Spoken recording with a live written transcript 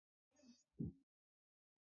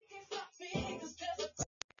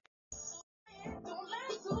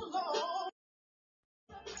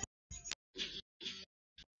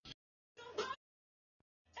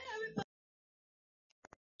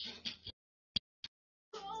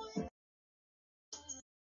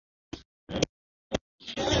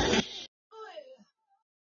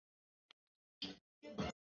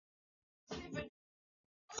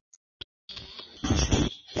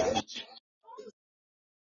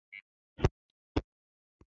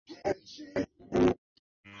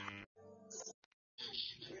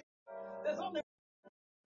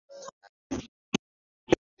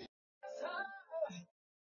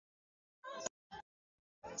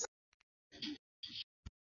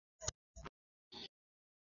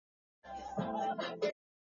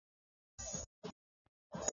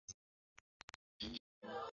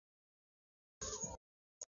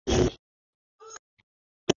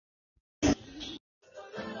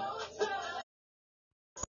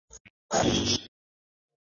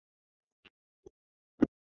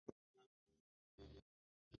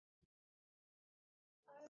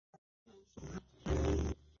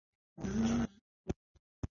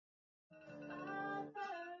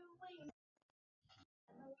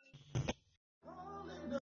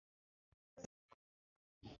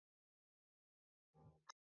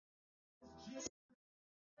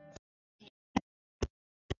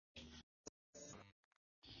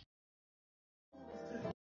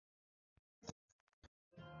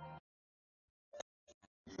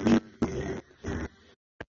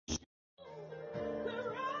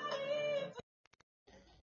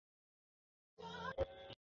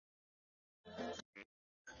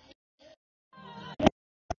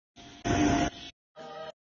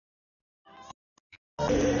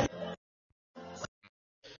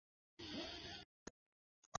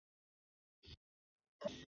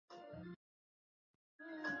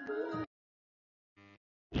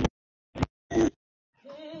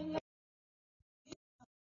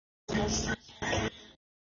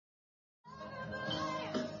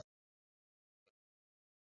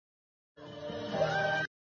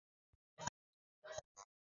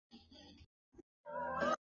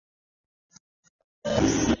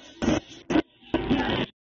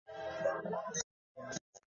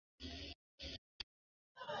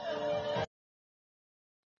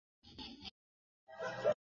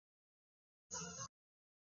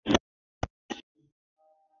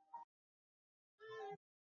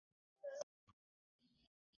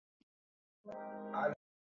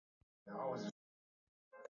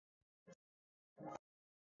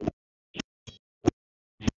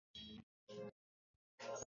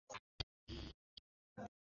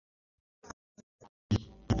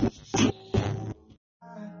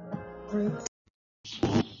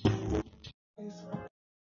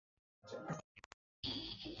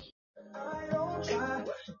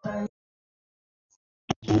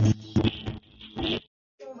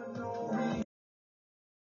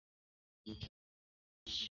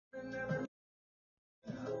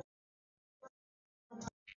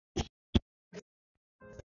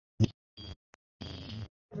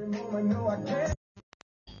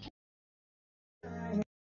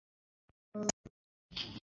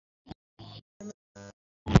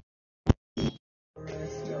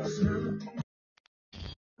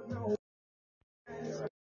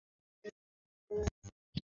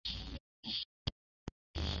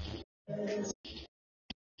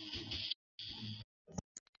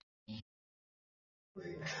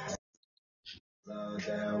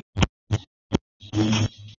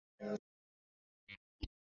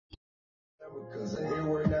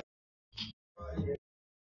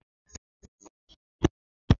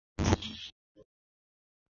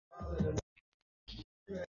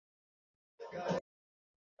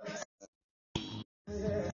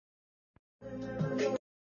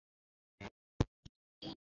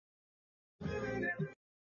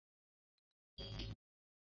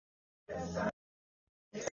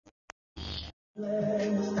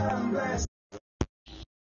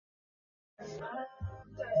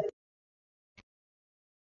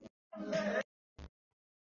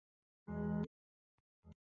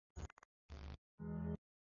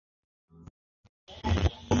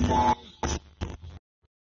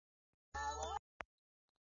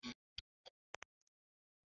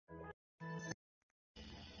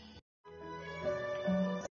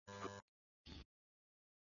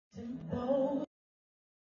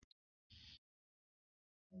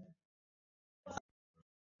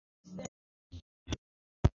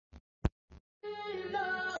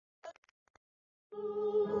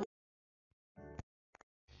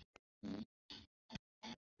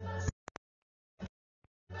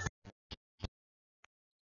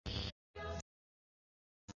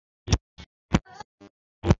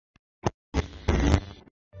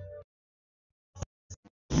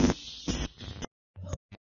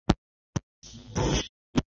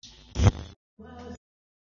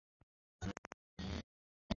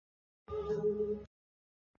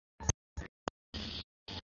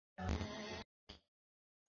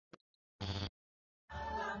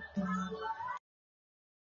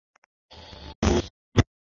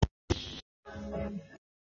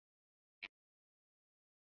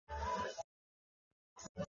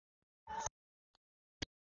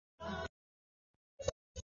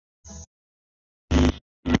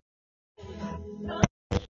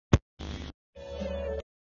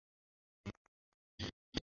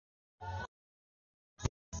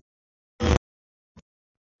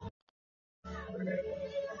Thank you.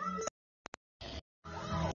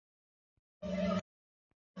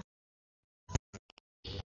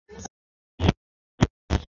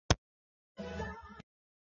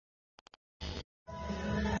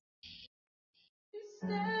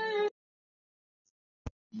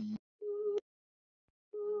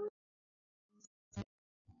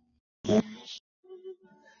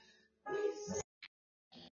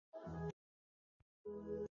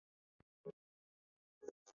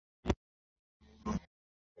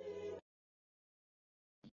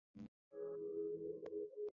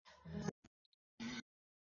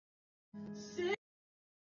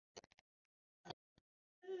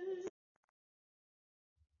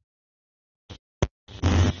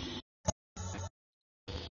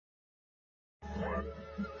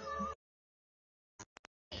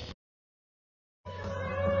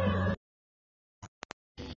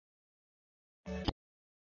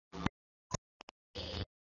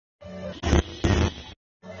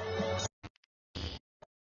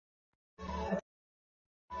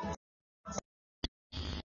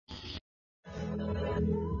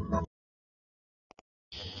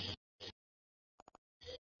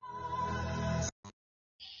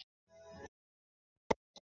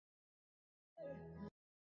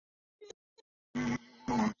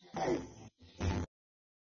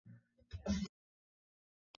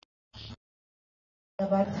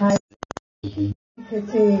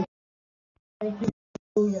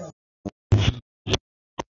 Hallelujah.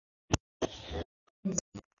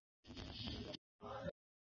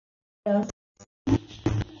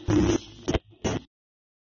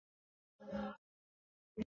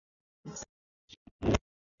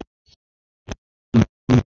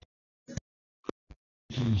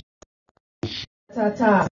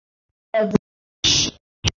 Ta-ta.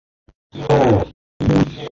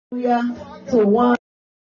 Hallelujah. To one.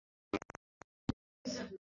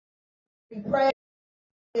 We pray.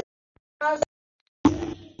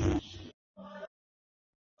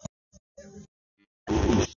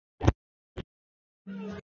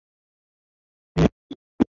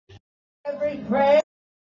 Every prayer.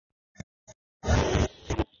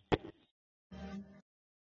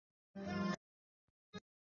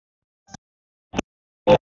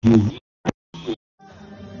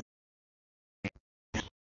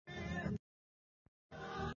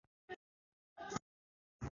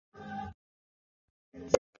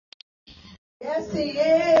 Yes, he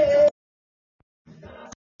is.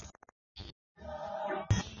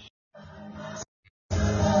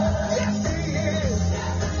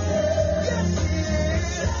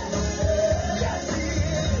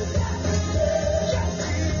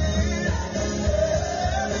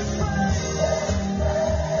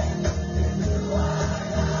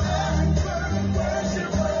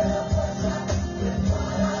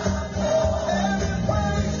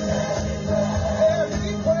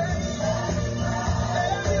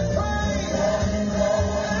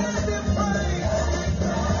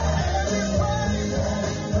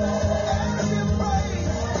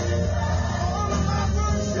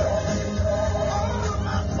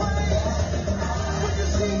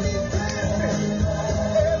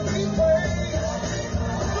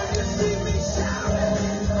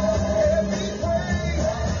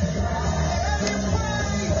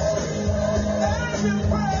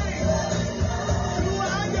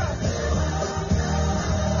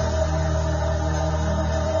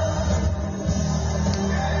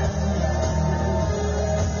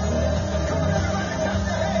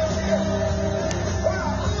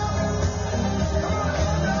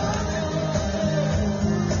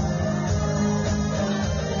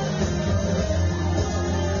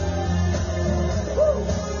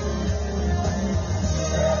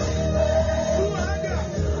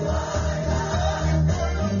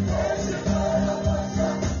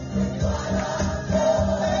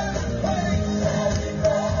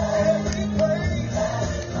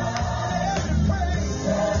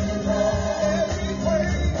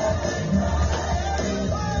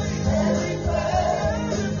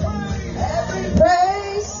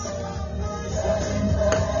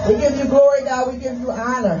 We give you glory, God. We give you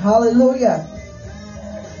honor. Hallelujah.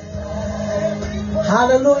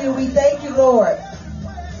 Hallelujah. We thank you, Lord.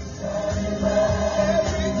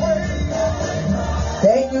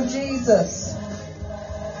 Thank you, Jesus.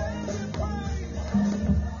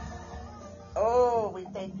 Oh, we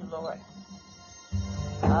thank you, Lord.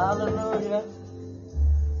 Hallelujah.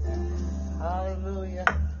 Hallelujah.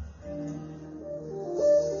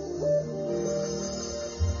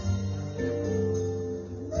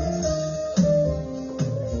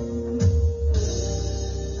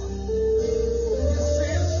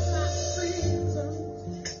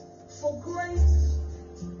 For grace,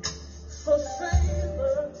 for faith.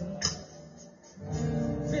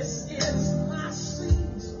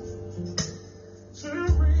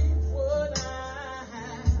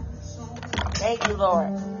 Thank you,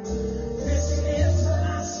 Lord. This is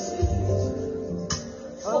my season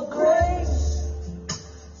for grace,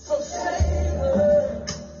 for favor.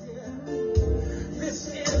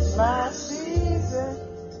 This is my season.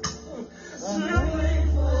 Simply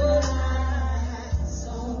for my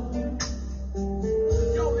soul.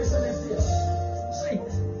 Yo, listen to this. Sing.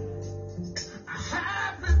 I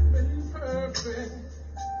haven't been perfect,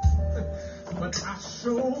 but I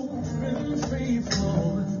sure been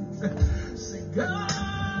faithful. See,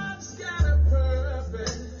 God's got a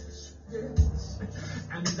purpose, yes,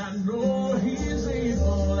 and I know He's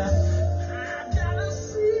able. I've got to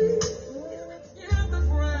see in the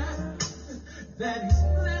ground that He's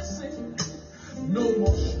blessing. No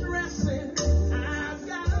more stressing. I've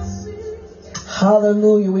got to see.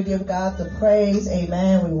 Hallelujah. We give God the praise.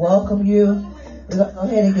 Amen. We welcome you. We're going to go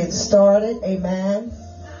ahead and get started. Amen.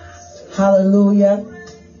 Hallelujah.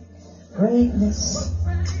 Greatness.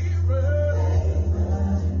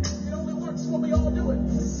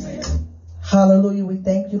 Hallelujah. We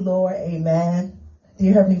thank you, Lord. Amen.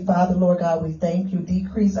 Dear Heavenly Father, Lord God, we thank you.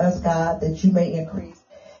 Decrease us, God, that you may increase,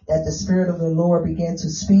 that the Spirit of the Lord begin to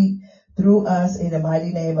speak through us in the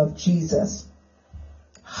mighty name of Jesus.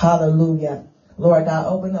 Hallelujah. Lord God,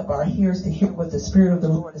 open up our ears to hear what the Spirit of the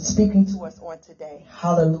Lord is speaking to us on today.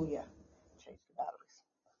 Hallelujah. Change the batteries.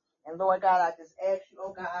 And Lord God, I just ask you,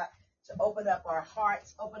 oh God, to open up our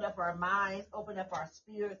hearts, open up our minds, open up our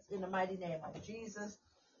spirits in the mighty name of Jesus,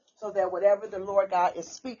 so that whatever the Lord God is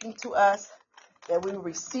speaking to us, that we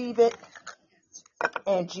receive it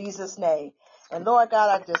in Jesus' name. And Lord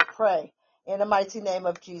God, I just pray in the mighty name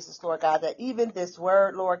of Jesus, Lord God, that even this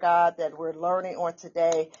word, Lord God, that we're learning on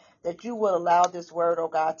today, that you will allow this word, oh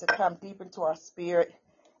God, to come deep into our spirit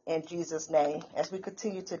in Jesus' name. As we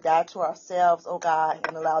continue to die to ourselves, oh God,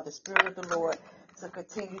 and allow the Spirit of the Lord to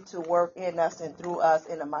continue to work in us and through us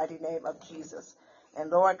in the mighty name of Jesus. And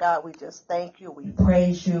Lord God, we just thank you. We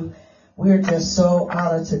praise you. We're just so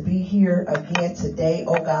honored to be here again today,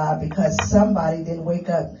 oh God, because somebody didn't wake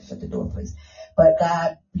up. Shut the door, please. But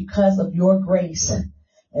God, because of your grace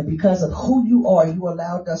and because of who you are, you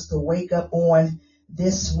allowed us to wake up on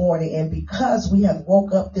this morning. And because we have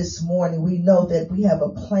woke up this morning, we know that we have a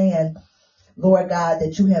plan, Lord God,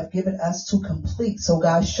 that you have given us to complete. So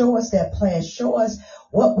God, show us that plan. Show us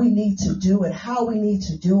what we need to do and how we need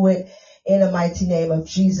to do it in the mighty name of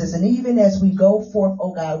Jesus. And even as we go forth,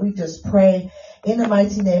 oh God, we just pray in the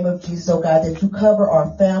mighty name of Jesus, oh God, that you cover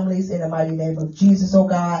our families in the mighty name of Jesus, oh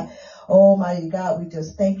God. Almighty God, we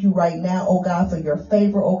just thank you right now, oh God, for your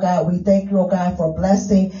favor, oh God. We thank you, oh God, for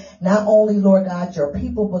blessing not only, Lord God, your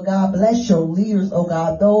people, but God, bless your leaders, oh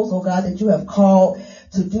God, those, oh God, that you have called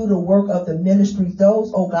to do the work of the ministry,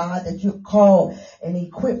 those, oh God, that you've called and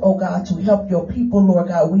equipped, oh God, to help your people, Lord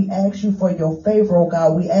God. We ask you for your favor, oh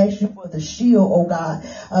God. We ask you for the shield, oh God,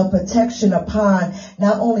 of protection upon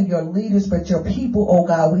not only your leaders, but your people, oh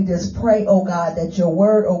God. We just pray, oh God, that your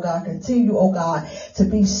word, oh God, continue, oh God, to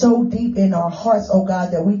be so deep in our hearts, oh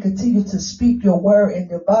God, that we continue to speak your word in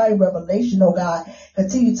divine revelation, oh God.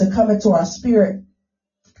 Continue to come into our spirit.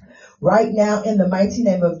 Right now, in the mighty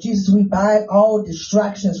name of Jesus, we bind all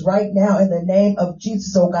distractions right now in the name of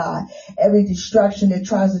Jesus, oh God. Every distraction that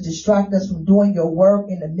tries to distract us from doing your work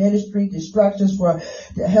in the ministry, distractions for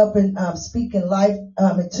helping speaking life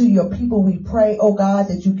into your people. We pray, oh God,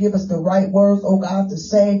 that you give us the right words, oh God, to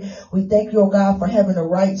say. We thank you, oh God, for having the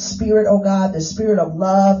right spirit, oh God, the spirit of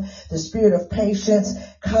love, the spirit of patience,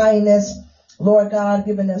 kindness, Lord God,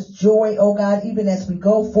 giving us joy, oh God, even as we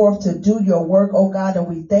go forth to do your work, oh God, and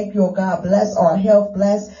we thank you, oh God, bless our health,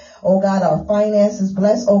 bless, oh God, our finances,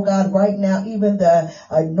 bless, oh God, right now, even the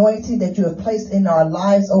anointing that you have placed in our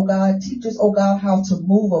lives, oh God, teach us, oh God, how to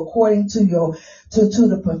move according to your, to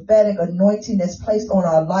the prophetic anointing that's placed on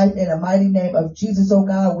our life in the mighty name of Jesus, oh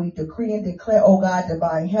God. We decree and declare, oh God,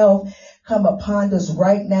 divine health come upon us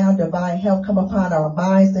right now. Divine health come upon our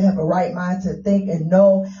minds to have a right mind to think and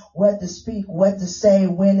know what to speak, what to say,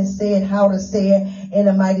 when to say it, how to say it in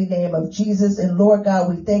the mighty name of Jesus. And Lord God,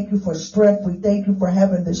 we thank you for strength. We thank you for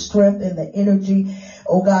having the strength and the energy,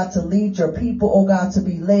 oh God, to lead your people, oh God, to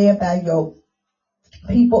be led by your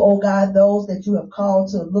people, oh God, those that you have called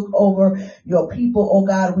to look over your people, oh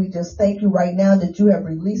God. We just thank you right now that you have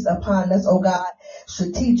released upon us, oh God,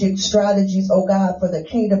 strategic strategies, oh God, for the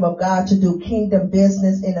kingdom of God to do kingdom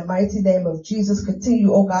business in the mighty name of Jesus.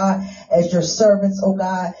 Continue, oh God, as your servants, oh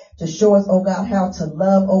God, to show us, oh God, how to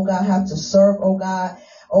love, oh God, how to serve, oh God.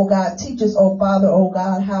 Oh God, teach us, oh Father, oh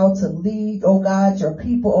God, how to lead, oh God, your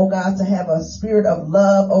people, oh God, to have a spirit of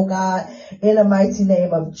love, oh God, in the mighty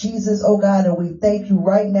name of Jesus, oh God. And we thank you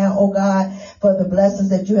right now, oh God, for the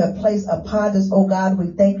blessings that you have placed upon us, oh God.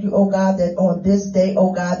 We thank you, oh God, that on this day,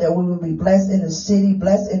 oh God, that we will be blessed in the city,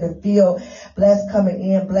 blessed in the field, blessed coming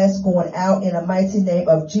in, blessed going out in the mighty name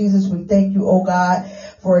of Jesus. We thank you, oh God,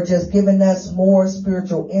 for just giving us more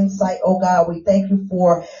spiritual insight, oh God. We thank you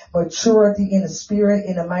for maturity in the spirit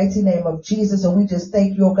in the mighty name of Jesus. And we just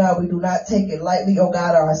thank you, oh God. We do not take it lightly, oh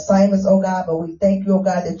God, our assignments, oh God, but we thank you, oh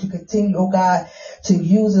God, that you continue, oh God, to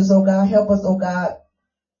use us, oh God. Help us, oh God,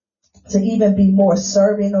 to even be more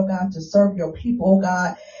serving, oh God, to serve your people, oh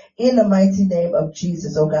God, in the mighty name of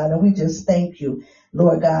Jesus, oh God. And we just thank you,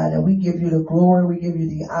 Lord God, and we give you the glory, we give you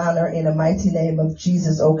the honor in the mighty name of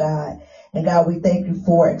Jesus, oh God. And God, we thank you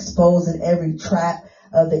for exposing every trap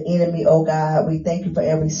of the enemy, oh God. We thank you for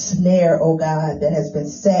every snare, oh God, that has been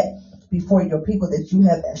set before your people, that you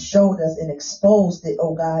have showed us and exposed it,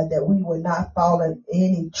 oh God, that we will not fall in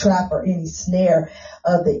any trap or any snare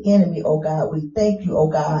of the enemy, oh God. We thank you, oh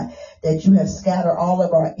God, that you have scattered all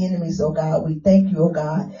of our enemies, oh God. We thank you, oh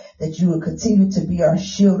God, that you will continue to be our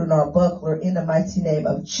shield and our buckler in the mighty name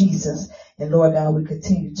of Jesus. And Lord God, we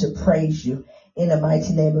continue to praise you in the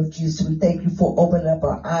mighty name of Jesus. We thank you for opening up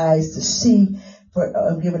our eyes to see,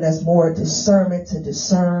 for giving us more discernment to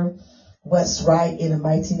discern what's right in the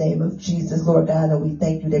mighty name of Jesus, Lord God. And we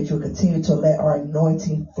thank you that you'll continue to let our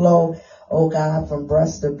anointing flow, oh God, from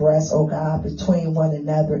breast to breast, oh God, between one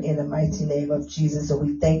another in the mighty name of Jesus. And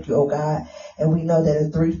we thank you, oh God. And we know that a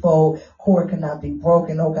threefold cord cannot be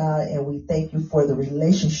broken, oh God. And we thank you for the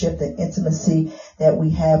relationship, the intimacy that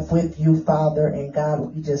we have with you, Father. And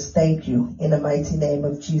God, we just thank you in the mighty name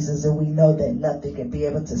of Jesus. And we know that nothing can be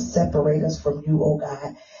able to separate us from you, oh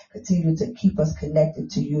God. Continue to keep us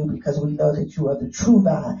connected to you, because we know that you are the true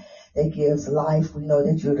vine that gives life. We know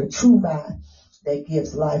that you're the true vine that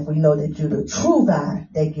gives life. We know that you're the true vine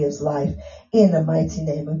that gives life. In the mighty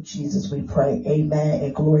name of Jesus, we pray. Amen.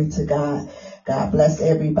 And glory to God. God bless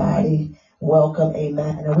everybody. Welcome.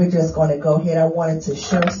 Amen. And we're just going to go ahead. I wanted to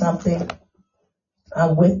share something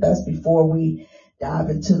with us before we dive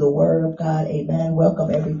into the word of God. Amen.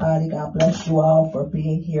 Welcome everybody. God bless you all for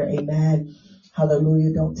being here. Amen.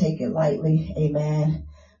 Hallelujah. Don't take it lightly. Amen.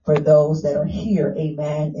 For those that are here.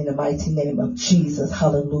 Amen. In the mighty name of Jesus.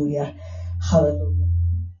 Hallelujah. Hallelujah.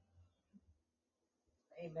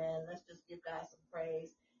 Amen. Let's just give God some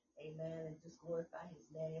praise. Amen. And just glorify his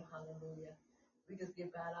name. Hallelujah. We just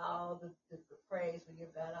give God all the praise. We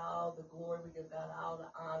give God all the glory. We give God all the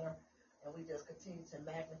honor. And we just continue to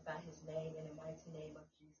magnify his name in the mighty name of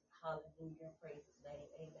Jesus. Hallelujah. Praise his name.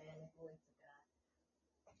 Amen. And glory to God.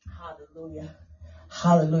 Hallelujah.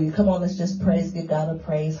 Hallelujah. Come on, let's just praise. Give God a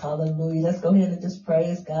praise. Hallelujah. Let's go ahead and just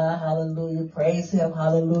praise God. Hallelujah. Praise him.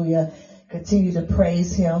 Hallelujah. Continue to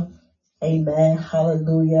praise him. Amen.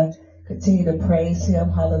 Hallelujah. Continue to praise him.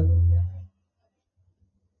 Hallelujah.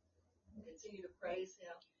 Continue to praise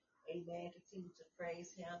him. Amen. Continue to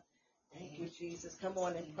praise him. Thank you, Jesus. Come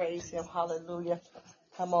on and praise him. Hallelujah.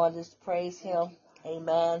 Come on, just praise him.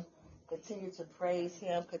 Amen. Continue to praise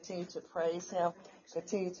him. Continue to praise him.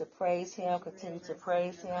 Continue to praise him. Continue to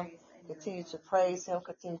praise him. Continue to praise him.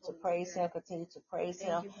 Continue to praise him. Continue to praise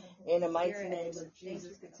him. In the mighty name of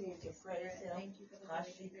Jesus, continue to praise him.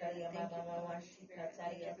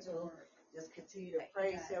 Just continue to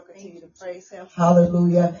praise him. Continue to praise him.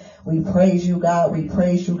 Hallelujah. We praise you, God. We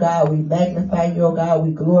praise you, God. We magnify you, God.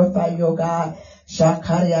 We glorify you, God.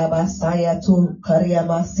 Shakaria basaya tu karia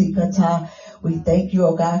masikata. We thank you,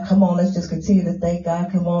 oh God. Come on, let's just continue to thank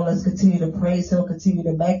God. Come on, let's continue to praise him. Continue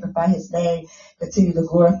to magnify his name. Continue to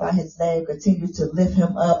glorify his name. Continue to lift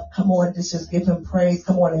him up. Come on, just give him praise.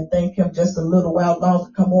 Come on and thank him just a little while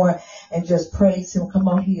longer. Come on and just praise him. Come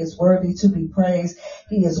on, he is worthy to be praised.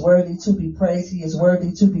 He is worthy to be praised. He is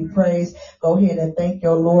worthy to be praised. Go ahead and thank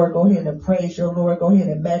your Lord. Go ahead and praise your Lord. Go ahead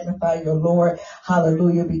and magnify your Lord.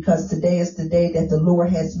 Hallelujah. Because today is the day that the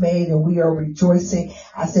Lord has made and we are rejoicing.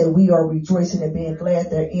 I said we are rejoicing and being glad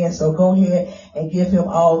therein. So go ahead and give him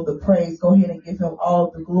all the praise. Go ahead and give him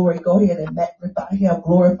all the glory. Go ahead and magnify him,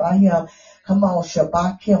 glorify him. Come on,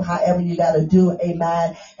 Shabbat him, however you got to do.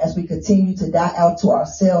 Amen. As we continue to die out to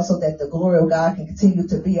ourselves so that the glory of God can continue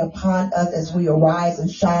to be upon us as we arise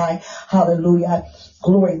and shine. Hallelujah.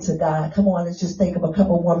 Glory to God. Come on, let's just think of a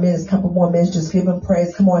couple more minutes. Just give him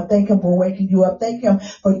praise. Come on, thank him for waking you up. Thank him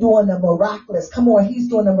for doing the miraculous. Come on, he's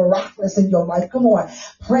doing the miraculous in your life. Come on,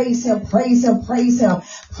 praise him, praise him, praise him,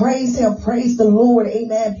 praise him, praise the Lord.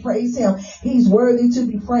 Amen. Praise him. He's worthy to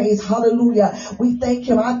be praised. Hallelujah. We thank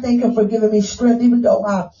him. I thank him for giving me strength, even though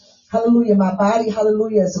Hallelujah. My body,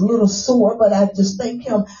 hallelujah, is a little sore, but I just thank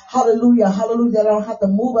him. Hallelujah. Hallelujah. That I don't have to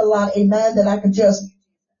move a lot. Amen. That I can just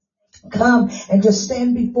come and just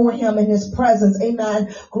stand before him in his presence.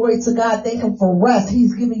 Amen. Glory to God. Thank him for rest.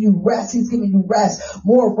 He's giving you rest. He's giving you rest.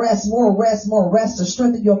 More rest, more rest, more rest to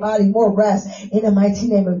strengthen your body. More rest in the mighty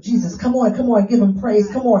name of Jesus. Come on. Come on. Give him praise.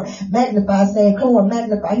 Come on. Magnify his name. Come on.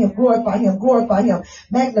 Magnify him. Glorify him. Glorify him.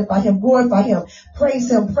 Magnify him. Glorify him. Praise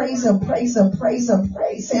him. Praise him. Praise him. Praise him.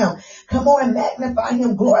 Praise him. Come on. Magnify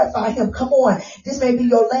him. Glorify him. Come on. This may be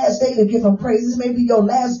your last day to give him praise. This may be your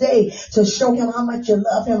last day to show him how much you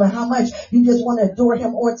love him and how much you just want to adore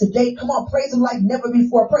him on today. Come on, praise him like never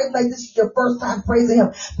before. Praise him like this is your first time praising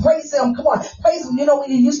him. Praise him. Come on, praise him. You know, when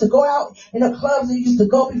you used to go out in the clubs and you used to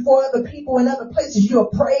go before other people in other places, you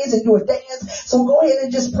would praise and you would dance. So go ahead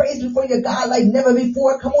and just praise before your God like never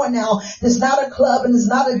before. Come on now. It's not a club and it's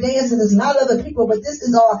not a dance and it's not other people, but this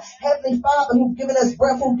is our Heavenly Father who's given us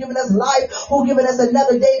breath, who's given us life, who's given us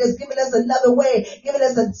another day, that's given us another way, given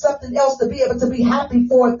us something else to be able to be happy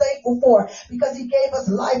for, thankful for, because he gave us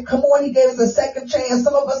life. Come on, he gave us a second chance.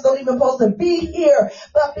 Some of us don't even supposed to be here,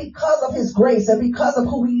 but because of his grace and because of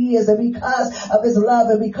who he is and because of his love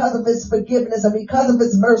and because of his forgiveness and because of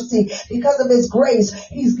his mercy, because of his grace,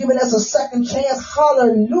 he's given us a second chance.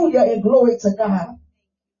 Hallelujah and glory to God.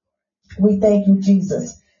 We thank you,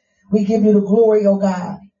 Jesus. We give you the glory, oh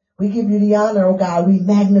God. We give you the honor, oh God. We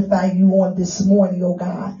magnify you on this morning, oh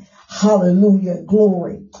God. Hallelujah.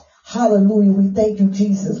 Glory. Hallelujah. We thank you,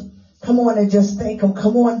 Jesus. Come on and just thank him.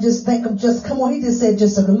 Come on, just thank him. Just come on. He just said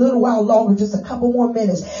just a little while longer, just a couple more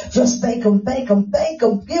minutes. Just thank him, thank him, thank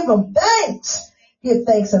him. Give him thanks. Give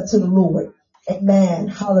thanks unto the Lord. Amen.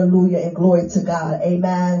 Hallelujah and glory to God.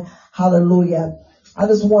 Amen. Hallelujah. I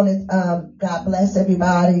just wanted, God bless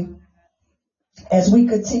everybody as we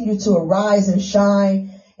continue to arise and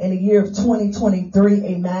shine in the year of 2023.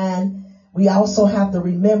 Amen. We also have to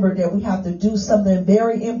remember that we have to do something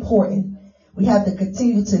very important. We have to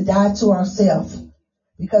continue to die to ourselves,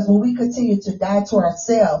 because when we continue to die to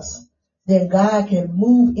ourselves, then God can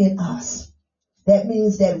move in us. That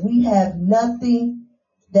means that we have nothing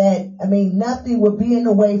would be in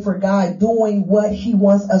the way for God doing what he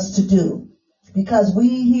wants us to do, because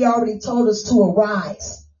he already told us to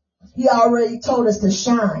arise. He already told us to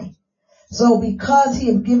shine. So because he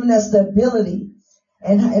has given us the ability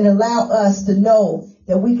and allow us to know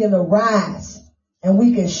that we can arise and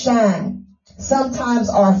we can shine, sometimes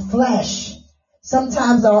our flesh,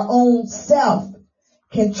 sometimes our own self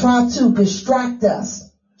can try to distract us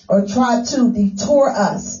or try to detour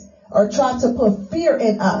us or try to put fear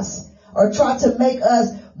in us or try to make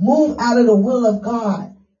us move out of the will of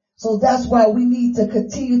God. So that's why we need to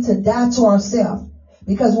continue to die to ourselves,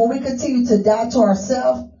 because when we continue to die to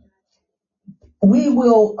ourselves, we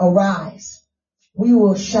will arise. We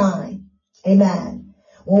will shine. Amen.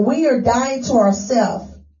 When we are dying to ourselves,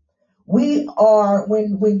 we are,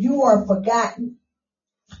 when you are forgotten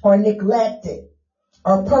or neglected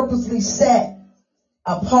or purposely set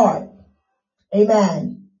apart,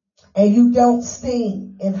 amen, and you don't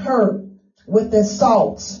sting and hurt with the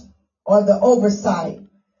insults or the oversight,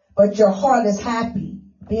 but your heart is happy,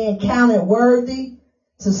 being counted worthy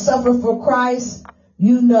to suffer for Christ,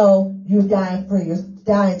 you know you're dying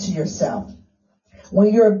to yourself.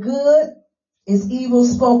 When you're good, is evil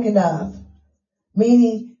spoken of,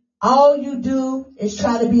 meaning all you do is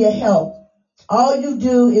try to be a help. All you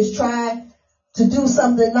do is try to do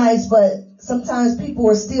something nice, but sometimes people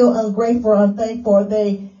are still ungrateful, unthankful, or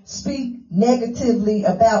they speak negatively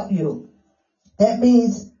about you. That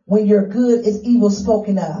means when you're good, is evil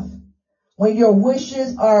spoken of. When your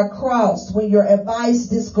wishes are crossed, when your advice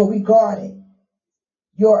disregarded,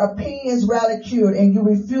 your opinions ridiculed, and you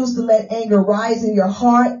refuse to let anger rise in your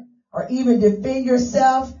heart or even defend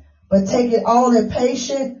yourself, but take it all in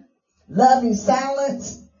patient, loving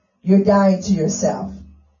silence, you're dying to yourself.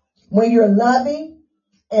 When you're loving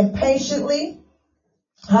and patiently,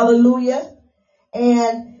 hallelujah,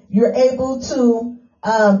 and you're able to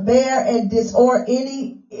bear and disorder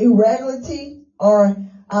any irregularity or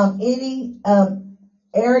any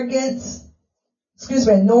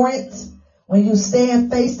annoyance, when you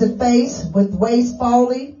stand face to face with waste,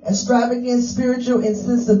 folly, extravagant spiritual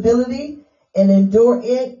insensibility, and endure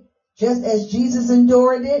it just as Jesus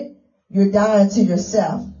endured it, you're dying to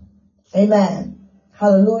yourself. Amen.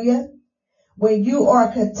 Hallelujah. When you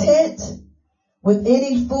are content with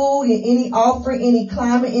any food, any offering, any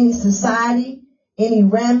climate, any society, any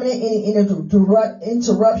remnant, any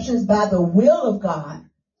interruptions by the will of God,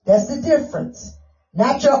 that's the difference.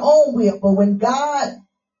 Not your own will, but when God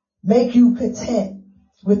make you content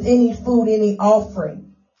with any food, any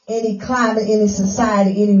offering, any climate, any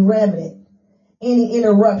society, any remnant, any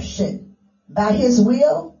interruption by his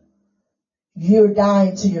will, you're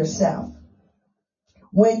dying to yourself.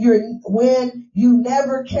 When you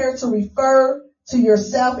never care to refer to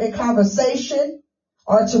yourself in conversation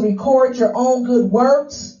or to record your own good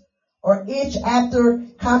works or itch after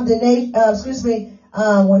condemnation,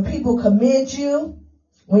 when people commend you,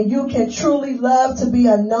 when you can truly love to be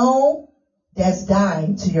unknown, that's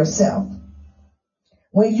dying to yourself.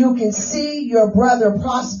 When you can see your brother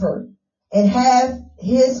prosper and have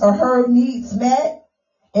his or her needs met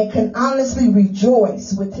and can honestly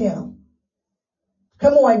rejoice with him.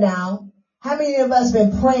 Come on now. How many of us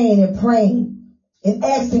been praying and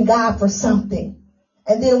asking God for something?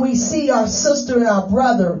 And then we see our sister and our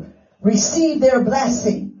brother receive their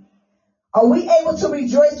blessing. Are we able to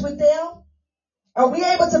rejoice with them? Are we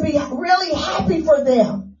able to be really happy for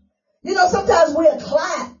them? You know, sometimes we'll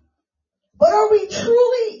clap, but are we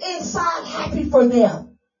truly inside happy for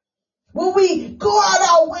them? Will we go out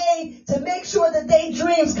our way to make sure that their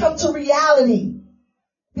dreams come to reality?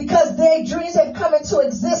 Because their dreams have come into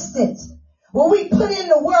existence. Will we put in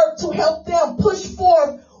the work to help them push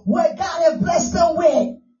forth what God has blessed them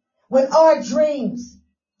with? When our dreams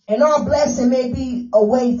and our blessing may be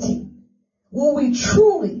awaiting, will we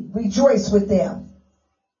truly rejoice with them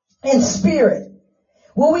in spirit?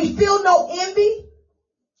 Will we feel no envy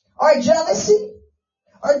or jealousy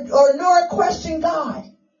or nor question God?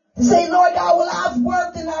 To say, Lord God, well, I've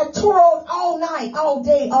worked and I've toiled all night, all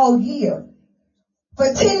day, all year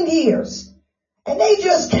for 10 years. And they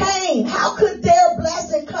just came. How could their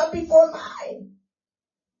blessing come before mine?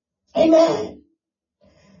 Amen.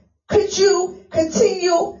 Could you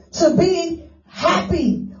continue to be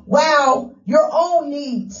happy while your own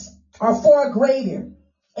needs are far greater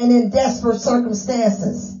and in desperate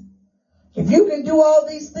circumstances? If you can do all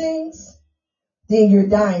these things, then you're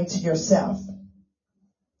dying to yourself.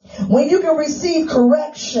 When you can receive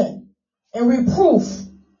correction and reproof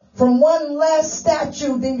from one less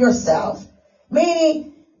statue than yourself,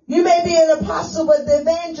 meaning you may be an apostle, but the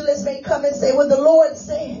evangelist may come and say what the Lord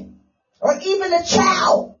said, or even a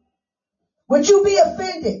child. Would you be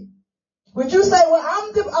offended? Would you say, well,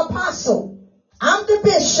 I'm the apostle, I'm the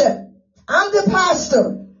bishop, I'm the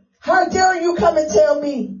pastor. How dare you come and tell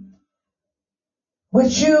me?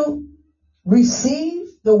 Would you receive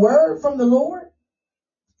the word from the Lord?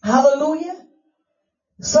 Hallelujah.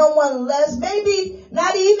 Someone less, maybe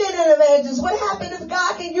not even an evangelist. What happened if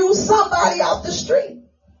God can use somebody off the street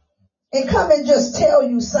and come and just tell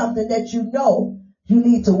you something that you know you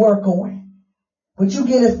need to work on? Would you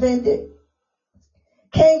get offended?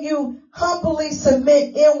 Can you humbly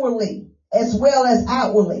submit inwardly as well as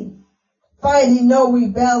outwardly, finding no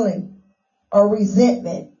rebelling or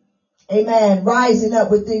resentment? Amen. Rising up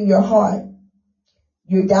within your heart.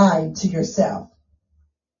 You're dying to yourself.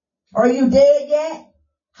 Are you dead yet?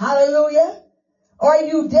 Hallelujah. Are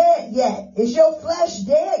you dead yet? Is your flesh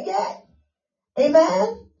dead yet?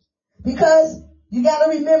 Amen. Because you got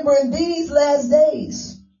to remember, in these last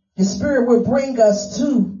days, the Spirit will bring us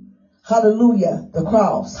to, hallelujah, the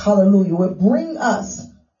cross. Hallelujah. Will bring us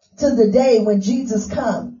to the day when Jesus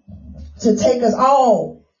comes to take us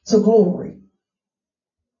all to glory.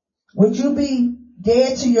 Would you be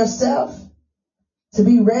dead to yourself to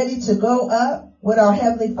be ready to go up with our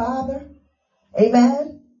Heavenly Father?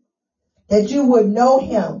 Amen. That you would know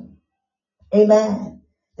Him. Amen.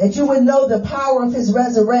 That you would know the power of His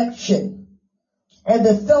resurrection and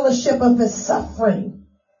the fellowship of His suffering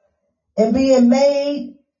and being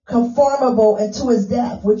made conformable into His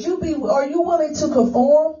death. Are you willing to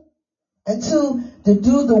conform and to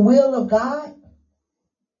do the will of God?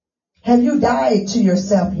 Have you died to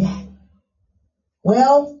yourself yet?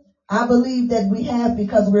 Well, I believe that we have,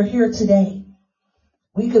 because we're here today.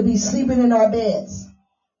 We could be sleeping in our beds.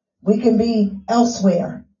 We can be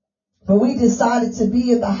elsewhere. But we decided to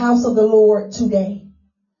be in the house of the Lord today.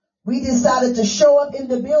 We decided to show up in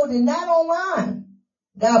the building, not online.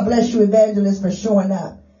 God bless you, evangelist, for showing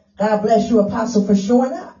up. God bless you, apostle, for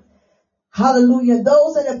showing up. Hallelujah.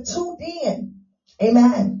 Those that have tuned in.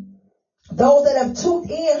 Amen. Those that have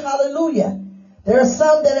tuned in. Hallelujah. There are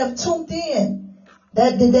some that have tuned in.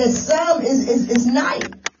 That some is night.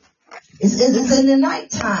 It's in the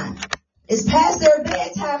nighttime. It's past their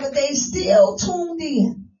bedtime, but they still tuned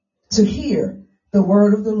in to hear the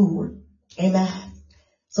word of the Lord. Amen.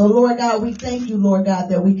 So, Lord God, we thank you, Lord God,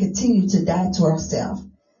 that we continue to die to ourselves.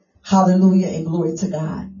 Hallelujah, and glory to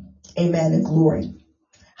God. Amen, and glory.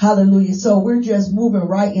 Hallelujah. So we're just moving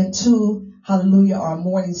right into, hallelujah, our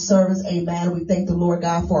morning service. Amen. We thank the Lord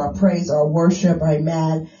God for our praise, our worship.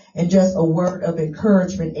 Amen. and just a word of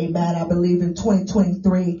encouragement. Amen. I believe in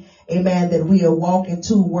 2023, amen, that we are walking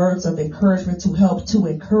two words of encouragement to help to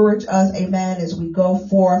encourage us. Amen. As we go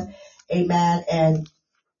forth. Amen. And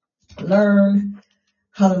learn,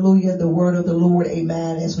 hallelujah, the word of the Lord.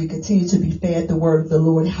 Amen. As we continue to be fed the word of the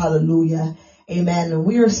Lord. Hallelujah. Amen. And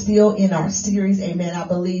we are still in our series. Amen. I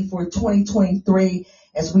believe for 2023,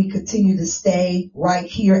 as we continue to stay right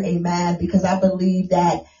here. Amen. Because I believe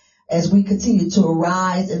that as we continue to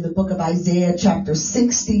arise in the book of Isaiah chapter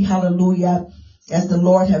 60, hallelujah, as the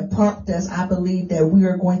Lord have prompted us, I believe that we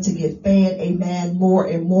are going to get fed, amen, more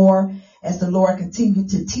and more as the Lord continue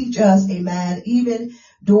to teach us, amen, even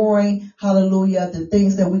during, hallelujah, the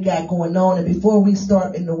things that we got going on. And before we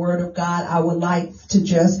start in the word of God, I would like to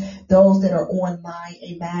just, those that are online,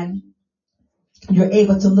 amen, you're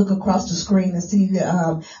able to look across the screen and see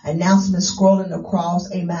the announcement scrolling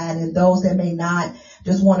across, amen. And those that may not,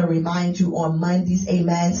 just want to remind you on Mondays,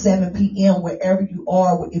 amen, 7 p.m., wherever you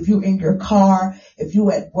are, if you're in your car, if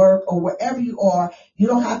you're at work, or wherever you are, you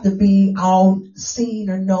don't have to be all seen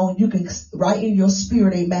or known. You can, right in your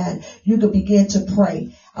spirit, amen, you can begin to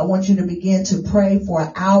pray. I want you to begin to pray for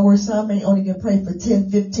an hour. Some may only can pray for 10,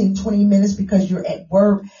 15, 20 minutes because you're at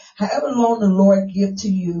work. However long the Lord give to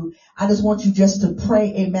you, I just want you just to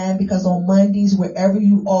pray, amen, because on Mondays, wherever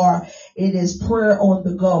you are, it is prayer on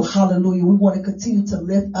the go. Hallelujah. We want to continue to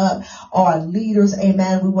lift up our leaders,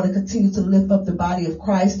 amen. We want to continue to lift up the body of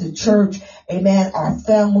Christ, the church, amen, our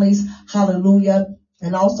families, hallelujah.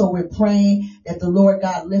 And also we're praying that the Lord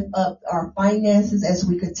God lift up our finances as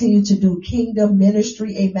we continue to do kingdom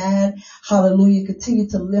ministry. Amen. Hallelujah. Continue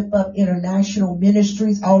to lift up international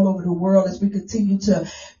ministries all over the world as we continue to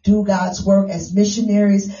do God's work as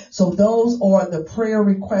missionaries. So those are the prayer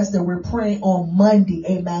requests that we're praying on Monday.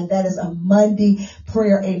 Amen. That is a Monday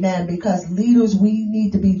prayer. Amen. Because leaders, we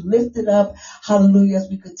need to be lifted up. Hallelujah. As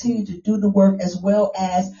we continue to do the work, as well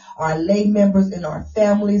as our lay members and our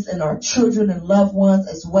families and our children and loved ones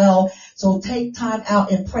as well. So take time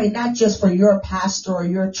out and pray, not just for your pastor or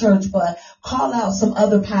your church, but call out some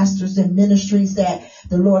other pastors and ministries that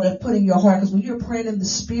the Lord has put in your heart. Because when you're praying in the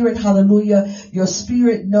spirit, hallelujah, your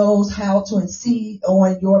spirit knows how to intercede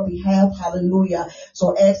on your behalf. Hallelujah.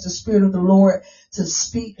 So ask the Spirit of the Lord to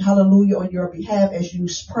speak, hallelujah, on your behalf as you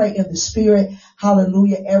pray in the spirit.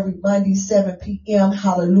 Hallelujah. Every Monday, 7 p.m.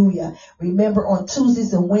 Hallelujah. Remember, on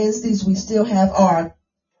Tuesdays and Wednesdays, we still have our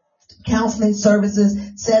counseling services,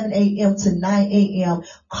 7 a.m. to 9 a.m.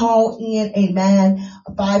 Call in, amen,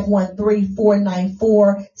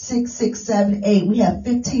 513-494-6678. We have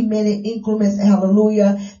 15-minute increments,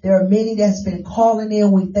 hallelujah. There are many that's been calling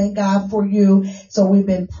in. We thank God for you. So we've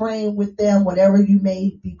been praying with them, whatever you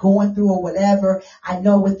may be going through or whatever. I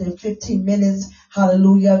know within 15 minutes,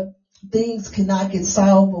 hallelujah, things cannot get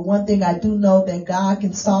solved, but one thing I do know, that God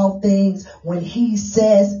can solve things when He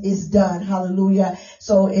says it's done. Hallelujah.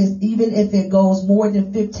 So even if it goes more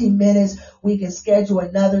than 15 minutes, we can schedule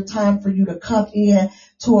another time for you to come in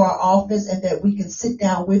to our office and that we can sit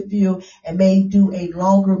down with you and may do a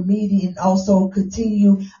longer meeting and also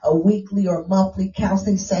continue a weekly or monthly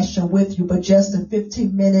counseling session with you. But just in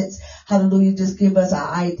 15 minutes, hallelujah, just give us an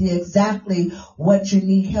idea exactly what you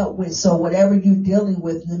need help with. So whatever you're dealing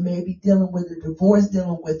with, you may be dealing with a divorce,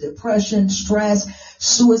 dealing with depression, stress,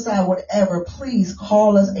 suicide, whatever, please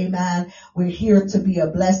call us, amen. We're here to be a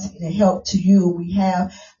blessing and help to you. We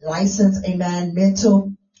have licensed, amen,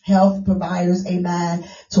 mental health providers, amen,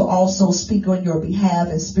 to also speak on your behalf,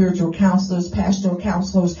 and spiritual counselors, pastoral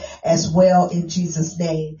counselors as well, in Jesus'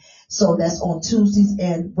 name. So that's on Tuesdays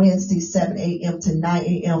and Wednesdays, 7 a.m. to 9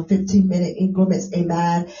 a.m., 15-minute increments,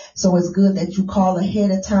 amen. So it's good that you call ahead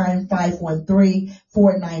of time,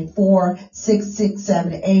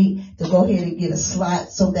 513-494-6678, to go ahead and get a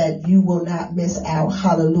slot so that you will not miss out.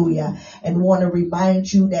 Hallelujah. And want to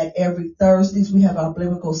remind you that every Thursdays we have our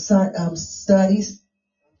biblical studies.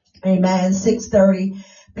 Amen. 6:30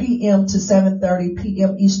 p.m. to 7:30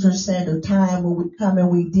 p.m. Eastern Standard Time, where we come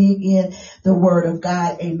and we dig in the Word of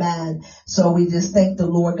God. Amen. So we just thank the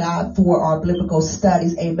Lord God for our biblical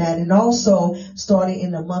studies. Amen. And also, starting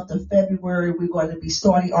in the month of February, we're going to be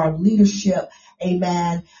starting our leadership.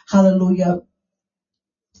 Amen. Hallelujah.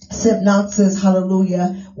 Synopsis,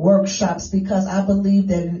 hallelujah, workshops, because I believe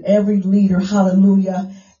that in every leader,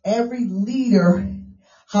 hallelujah, every leader,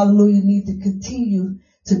 hallelujah, needs to continue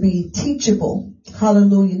to be teachable.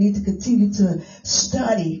 hallelujah, need to continue to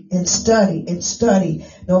study and study and study,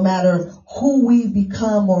 no matter who we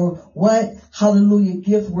become or what, hallelujah,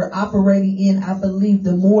 gift we're operating in. I believe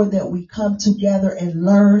the more that we come together and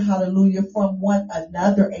learn, hallelujah, from one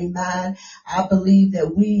another, amen, I believe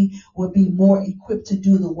that we will be more equipped to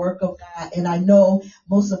do the work of God. And I know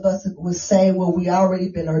most of us would say, well, we already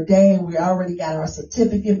been ordained, we already got our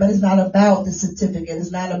certificate, but it's not about the certificate.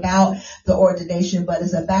 It's not about the ordination, but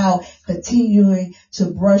it's about continuing to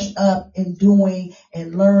brush up in doing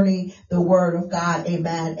and learning the word of God.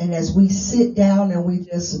 Amen. And as we sit down and we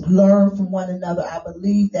just learn from one another, I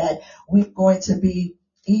believe that we're going to be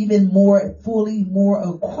even more fully,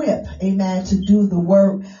 more equipped, amen, to do the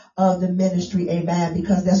work of the ministry, amen,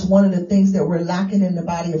 because that's one of the things that we're lacking in the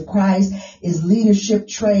body of Christ is leadership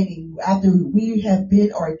training. After we have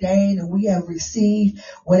been ordained and we have received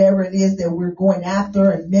whatever it is that we're going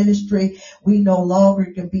after in ministry, we no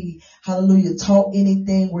longer can be, hallelujah, taught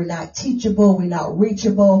anything. We're not teachable, we're not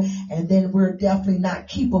reachable, and then we're definitely not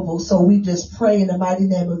keepable. So we just pray in the mighty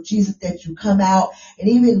name of Jesus that you come out, and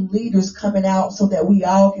even leaders coming out, so that we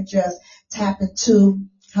all can just tap into,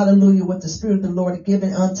 hallelujah, what the Spirit of the Lord has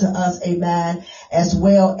given unto us, amen, as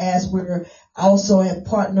well as we're also in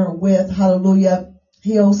partner with, hallelujah,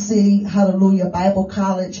 Hill City, hallelujah, Bible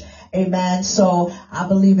College, amen. So I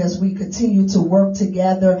believe as we continue to work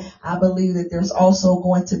together, I believe that there's also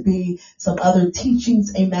going to be some other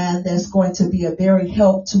teachings, amen, that's going to be a very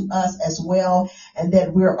help to us as well, and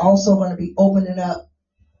that we're also going to be opening up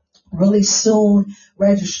really soon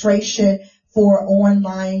registration for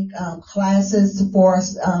online classes for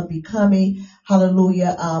us becoming,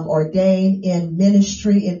 hallelujah, ordained in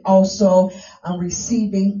ministry, and also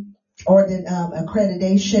receiving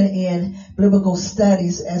accreditation in biblical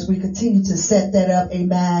studies. As we continue to set that up,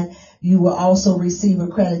 amen, you will also receive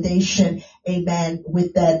accreditation, amen,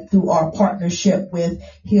 with that through our partnership with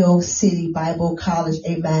Hill City Bible College,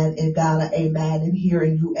 amen, in Ghana, amen, and here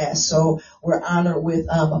in U.S. So we're honored with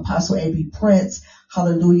Apostle A.B. Prince,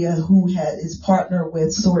 hallelujah, who is partnered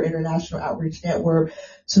with SOAR International Outreach Network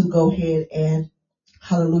to go ahead and,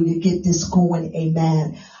 hallelujah, get this going,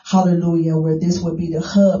 amen, hallelujah, where this would be the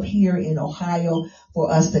hub here in Ohio for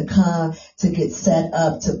us to come, to get set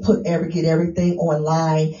up, to get everything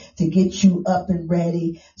online, to get you up and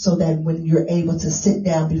ready, so that when you're able to sit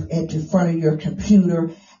down at the front of your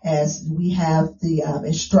computer, as we have the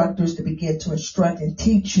instructors to begin to instruct and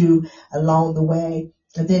teach you along the way.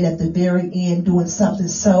 And then at the very end, doing something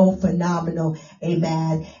so phenomenal,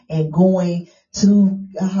 amen, and going to,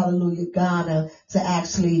 hallelujah, Ghana to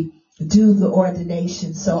actually do the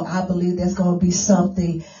ordination. So I believe that's going to be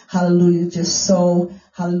something, hallelujah, just so,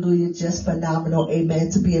 hallelujah, just phenomenal,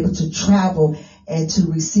 amen, to be able to travel and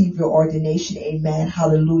to receive your ordination, amen,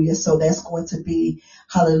 hallelujah. So that's going to be,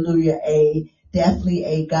 hallelujah, definitely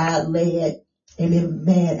a God-led,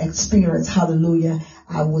 amen, experience, hallelujah.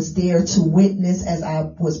 I was there to witness as I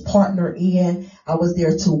was partnered in. I was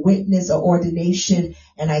there to witness an ordination,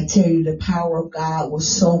 and I tell you, the power of God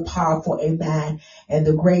was so powerful, amen. And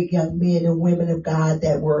the great young men and women of God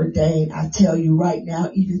that were ordained, I tell you right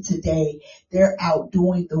now, even today, they're out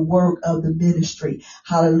doing the work of the ministry.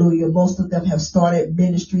 Hallelujah. Most of them have started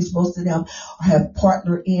ministries. Most of them have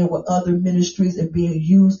partnered in with other ministries and being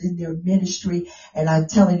used in their ministry. And I'm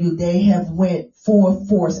telling you, they have went full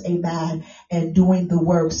force, amen, and doing the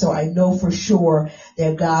work. So I know for sure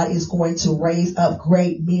that God is going to raise up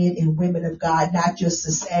great men and women of God, not just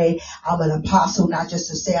to say I'm an apostle, not just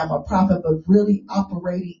to say I'm a prophet, but really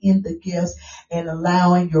operating in the gifts and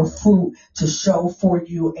allowing your fruit to show for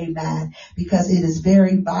you, amen, because it is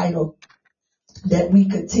very vital that we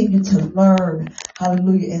continue to learn,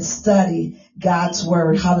 hallelujah, and study God's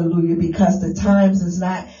word, hallelujah, because the times is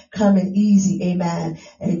not coming easy, amen,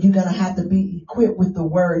 and you're going to have to be equipped with the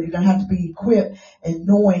word. You're going to have to be equipped and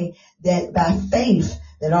knowing that by faith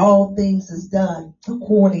that all things is done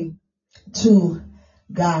according to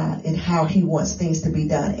God and how he wants things to be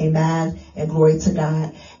done, amen, and glory to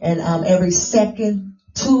God. And every second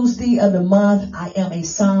Tuesday of the month, I am a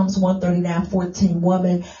Psalms 139:14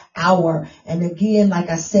 woman hour. And again, like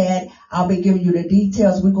I said, I'll be giving you the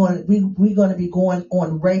details. We're going to be going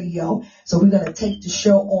on radio. So we're going to take the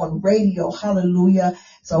show on radio. Hallelujah.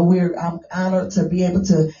 So I'm honored to be able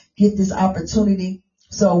to get this opportunity.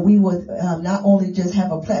 So we would not only just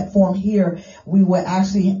have a platform here, we would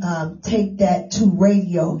actually take that to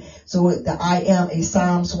radio. So I am a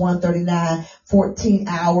Psalms 139:14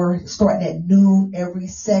 hour starting at noon every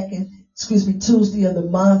Tuesday of the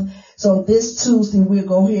month. So this Tuesday we'll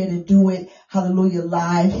go ahead and do it, hallelujah,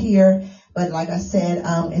 live here. But like I said,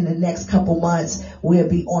 in the next couple months we'll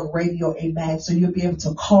be on radio, amen. So you'll be able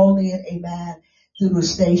to call in, amen, through the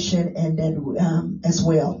station and then as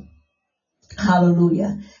well.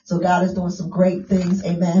 Hallelujah. So God is doing some great things,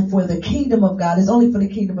 amen, for the kingdom of God. It's only for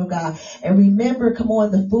the kingdom of God. And remember, come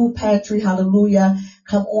on, the food pantry, hallelujah.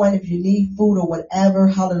 Come on if you need food or whatever,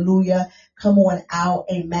 hallelujah. Come on out,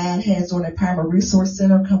 amen. Hands on Empowerment Resource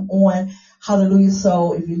Center, come on, hallelujah.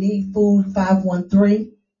 So if you need food,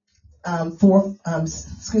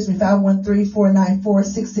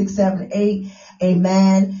 513-494-6678.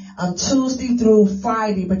 Amen. Tuesday through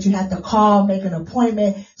Friday, but you have to call, make an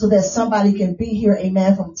appointment so that somebody can be here,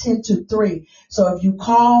 amen, from 10 to 3. So if you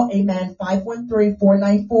call, amen,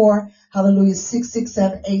 513-494, hallelujah,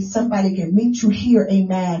 6678, somebody can meet you here,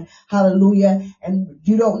 amen, hallelujah. And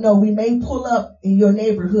you don't know, we may pull up in your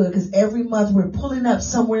neighborhood because every month we're pulling up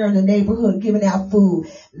somewhere in the neighborhood giving out food.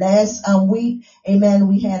 Last week, amen,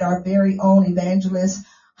 we had our very own evangelist,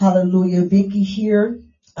 hallelujah, Vicky here.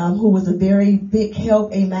 Who was a very big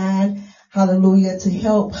help, amen, hallelujah, to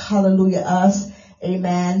help, hallelujah, us,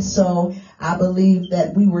 amen. So I believe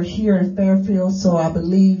that we were here in Fairfield, so I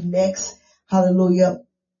believe next, hallelujah,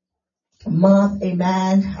 month,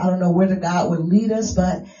 amen, I don't know where the God will lead us,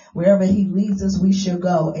 but wherever he leads us, we shall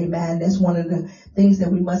go, amen. That's one of the things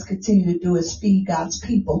that we must continue to do is feed God's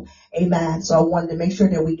people, amen. So I wanted to make sure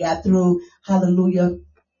that we got through, hallelujah,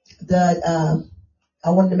 I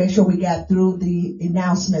wanted to make sure we got through the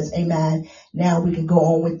announcements. Amen. Now we can go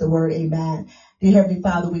on with the word. Amen. Dear Heavenly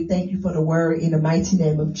Father, we thank you for the word in the mighty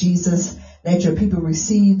name of Jesus. Let your people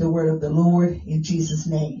receive the word of the Lord in Jesus'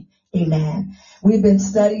 name. Amen. We've been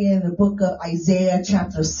studying the book of Isaiah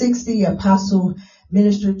chapter 60. Apostle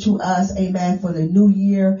ministered to us. Amen. For the new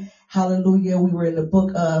year. Hallelujah. We were in the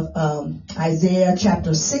book of Isaiah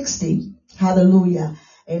chapter 60. Hallelujah.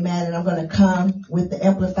 Amen. And I'm going to come with the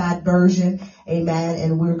amplified version. Amen.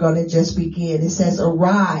 And we're going to just begin. It says,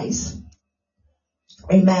 arise.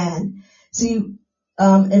 Amen. See,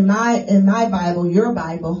 in my Bible, your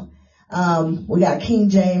Bible, we got King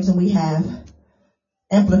James and we have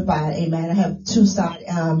amplified. Amen. I have two-side,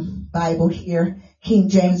 Bible here, King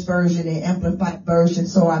James version and amplified version.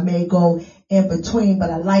 So I may go in between,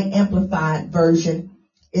 but I like amplified version.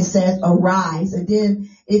 It says arise. And then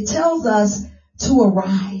it tells us to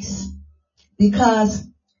arise, because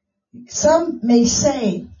some may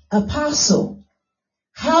say, Apostle,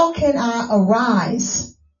 how can I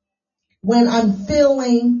arise when I'm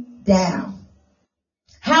feeling down?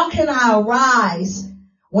 How can I arise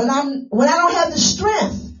when I don't have the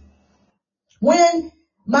strength? When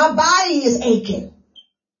my body is aching?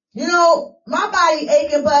 You know, my body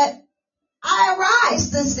aching, but I arise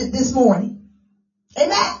this morning.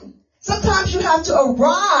 Amen. Sometimes you have to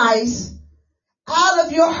arise out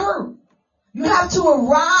of your hurt. You have to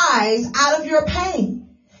arise out of your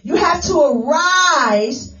pain. You have to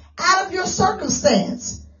arise out of your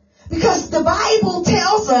circumstance, because the Bible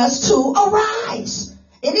tells us to arise.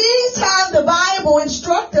 And anytime the Bible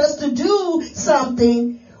instructs us to do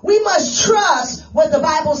something, we must trust what the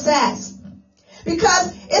Bible says,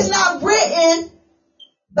 because it's not written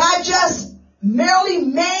by just merely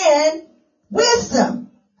man wisdom.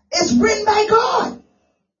 It's written by God.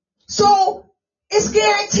 So it's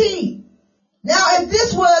guaranteed. Now, if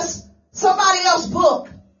this was somebody else's book,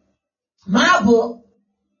 my book,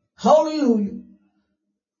 hallelujah,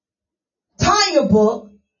 Tanya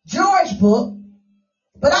book, George book,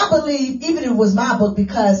 but I believe even if it was my book,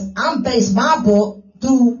 because I'm based my book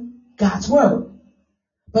through God's word.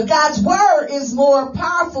 But God's word is more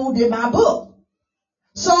powerful than my book.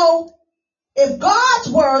 So if God's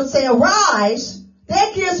word say arise,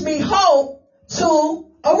 that gives me hope to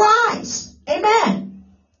arise. Amen.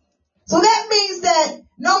 So that means that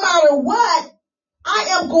no matter what,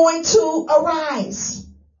 I am going to arise.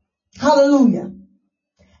 Hallelujah.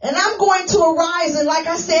 And I'm going to arise. And like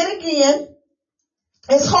I said again,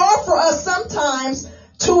 it's hard for us sometimes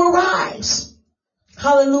to arise.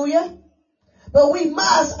 Hallelujah. But we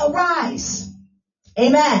must arise.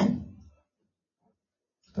 Amen.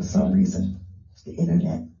 For some reason, it's the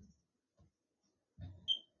internet.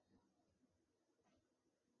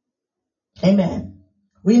 Amen.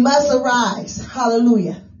 We must arise.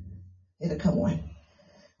 Hallelujah. It'll come on.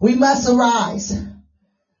 We must arise.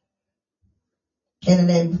 In the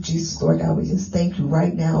name of Jesus, Lord God, we just thank you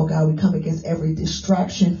right now. Oh God, we come against every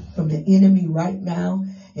distraction from the enemy right now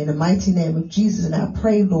in the mighty name of Jesus. And I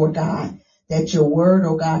pray, Lord God, that your word,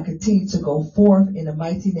 oh God, continue to go forth in the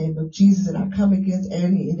mighty name of Jesus. And I come against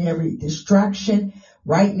any and every distraction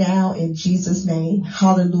right now in Jesus' name.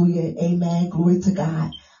 Hallelujah. Amen. Glory to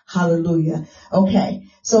God. Hallelujah. Okay.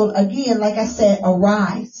 So again, like I said,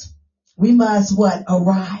 arise. We must what?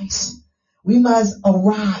 Arise. We must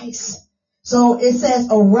arise. So it says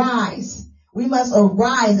arise. We must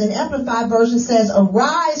arise. And Amplified Version says,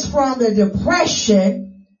 arise from the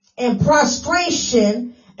depression and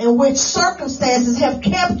prostration in which circumstances have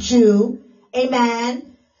kept you,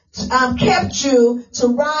 amen, kept you to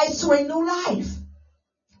rise to a new life.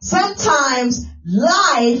 Sometimes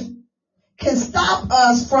life can stop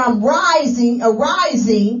us from arising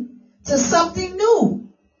to something new.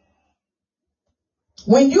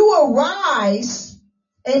 When you arise,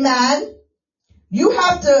 amen, you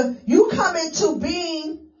come into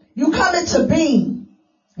being.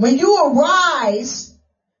 When you arise,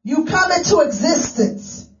 you come into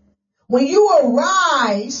existence. When you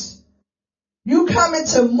arise, you come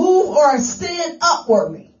into move or stand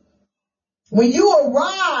upwardly. When you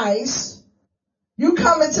arise, you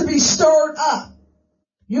come into be stirred up.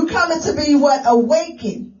 You come into be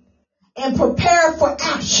awakened and prepared for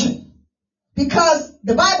action. Because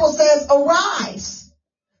the Bible says arise.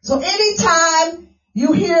 So anytime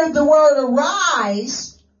you hear the word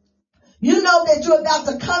arise, you know that you're about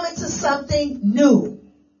to come into something new.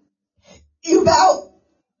 You're about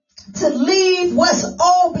to leave what's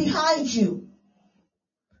old behind you.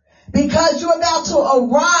 Because you're about to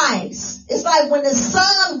arise. It's like when the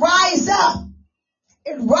sun rises up.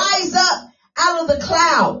 It rises up out of the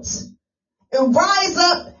clouds. It rises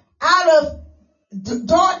up out of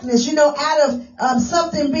darkness, out of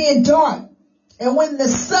something being dark. And when the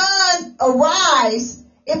sun arises,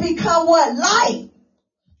 it becomes what? Light.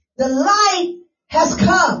 The light has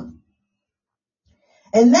come.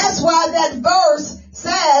 And that's why that verse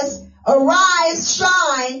says, arise,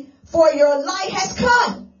 shine, for your light has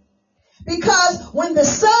come. Because when the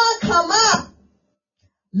sun comes up,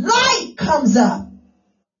 light comes up.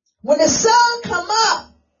 When the sun comes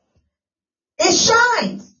up, it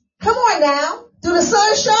shines. Come on now. Do the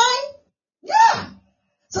sun shine? Yeah.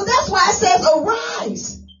 So that's why it says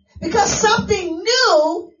arise. Because something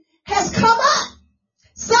new has come up.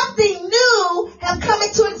 Something new has come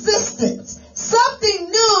into existence. Something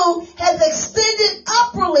new has extended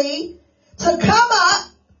upwardly to come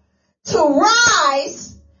up, to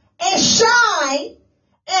rise and shine,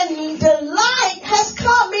 and the light has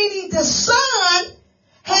come, meaning the sun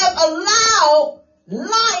have allowed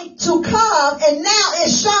light to come, and now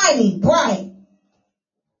it's shining bright.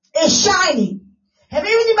 It's shining. Have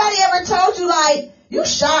anybody ever told you, like, you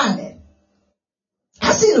shining?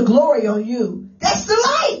 I see the glory on you. That's the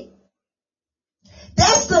light.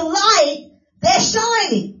 That's the light that's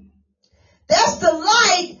shining. That's the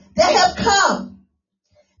light that have come.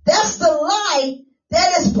 That's the light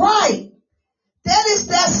that is bright. That is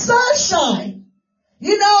that sunshine.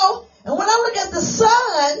 And when I look at the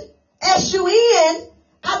sun, S-U-N,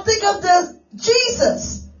 I think of the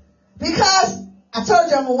Jesus. Because I told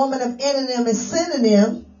you I'm a woman of anonym and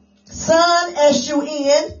synonym. Sun,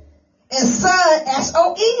 S-U-N, and sun,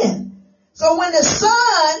 S-O-N. So when the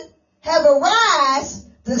sun have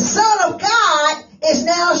arisen, the Son of God is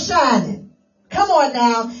now shining. Come on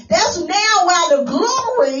now. That's now why the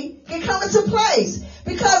glory can come into place.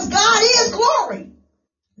 Because God is glory.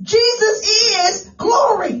 Jesus is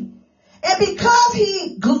glory. And because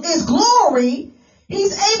he is glory,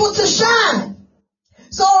 he's able to shine.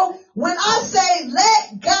 So when I say,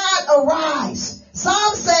 let God arise,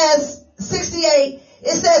 Psalm says, 68,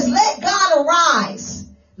 it says, let God arise.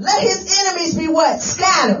 Let his enemies be what?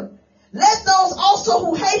 Scattered. Let those also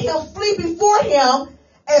who hate him flee before him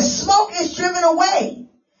as smoke is driven away.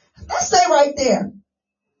 Let's stay right there.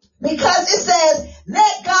 Because it says,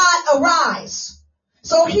 let God arise.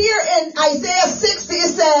 So here in Isaiah 60,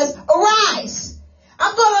 it says, arise.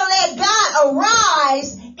 I'm going to let God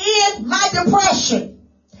arise in my depression.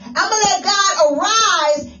 I'm going to let God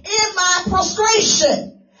arise in my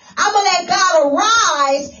prostration. I'm going to let God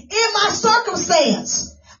arise in my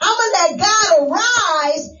circumstance. I'm going to let God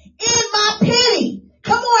arise in my pity.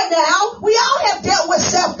 Come on now. We all have dealt with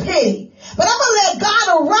self-pity. But I'm going to let God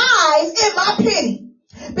arise in my pity.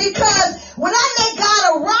 Because when I let God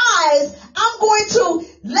arise, I'm going to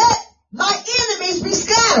let my enemies be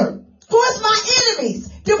scattered. Who is my enemies?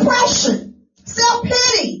 Depression,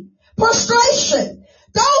 self-pity, frustration.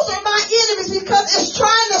 Those are my enemies because it's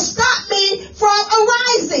trying to stop me from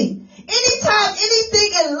arising. Anytime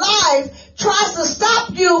anything in life tries to stop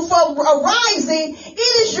you from arising,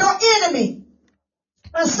 it is your enemy.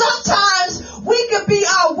 And sometimes we can be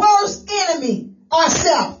our worst enemy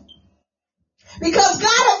ourselves. Because God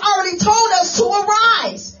has already told us to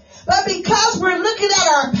arise. But because we're looking at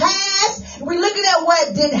our past, we're looking at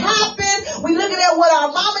what did happen, we're looking at what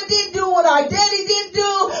our mama didn't do, what our daddy didn't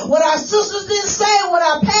do, what our sisters didn't say, what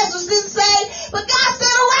our pastors didn't say. But God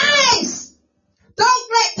said arise.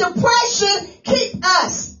 Don't let depression keep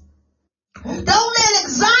us. Don't let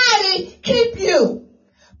anxiety keep you.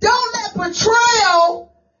 Don't let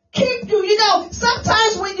betrayal keep you. You know,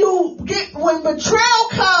 sometimes when betrayal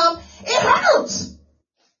comes, it hurts.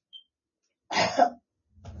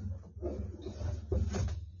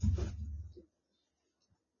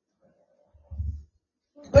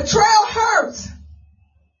 Betrayal hurts.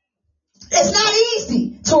 It's not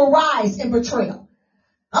easy to arise in betrayal.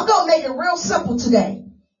 I'm going to make it real simple today.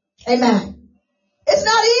 Amen. It's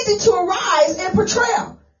not easy to arise in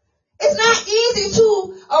betrayal. It's not easy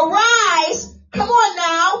to arise, come on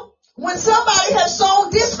now, when somebody has sown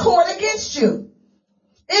discord against you.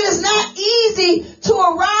 It is not easy to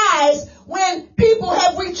arise when people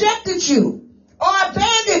have rejected you or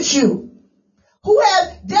abandoned you, who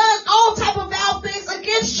have done all type of foul things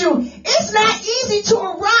against you. It's not easy to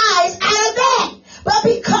arise out of that. But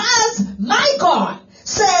because my God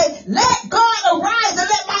said, let God arise and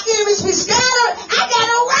let my enemies be scattered, I got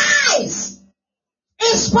to rise.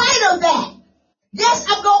 In spite of that, yes,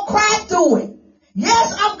 I'm going to cry through it.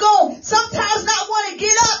 Yes, I'm going to sometimes not want to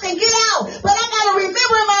get up and get out. But I got to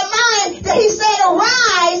remember in my mind that he said,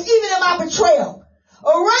 arise even in my betrayal.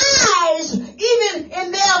 Arise even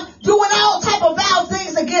in them doing all type of foul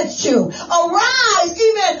things against you. Arise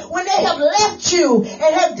even when they have left you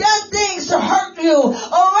and have done things to hurt you.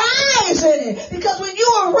 Arise in it. Because when you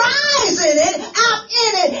arise in it, I'm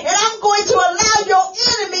in it. And I'm going to allow your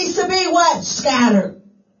enemies to be what? Scattered.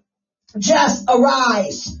 Just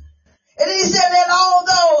arise. And he said that all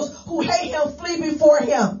those who hate him flee before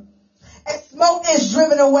him. And smoke is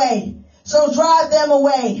driven away. So drive them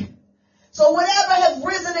away. So whatever has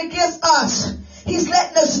risen against us, he's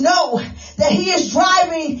letting us know that he is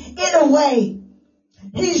driving it away.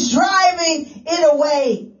 He's driving it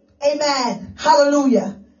away. Amen.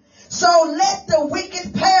 Hallelujah. So let the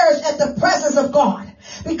wicked perish at the presence of God.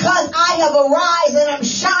 Because I have arisen and I'm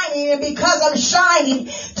shining, and because I'm shining,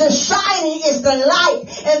 the shining is the light,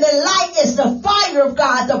 and the light is the fire of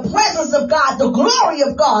God, the presence of God, the glory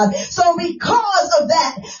of God. So because of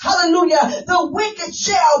that, hallelujah, the wicked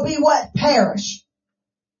shall be what? Perish.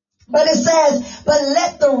 But it says, but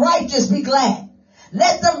let the righteous be glad.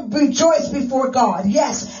 Let them rejoice before God.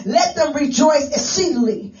 Yes, let them rejoice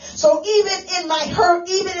exceedingly. So even in my hurt,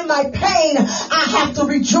 even in my pain, I have to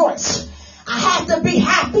rejoice. I have to be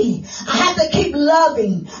happy. I have to keep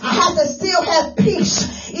loving. I have to still have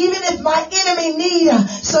peace. Even if my enemy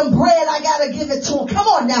needs some bread, I got to give it to him. Come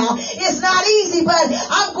on now. It's not easy, but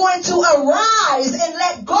I'm going to arise and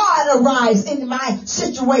let God arise in my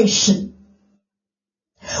situation.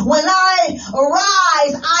 When I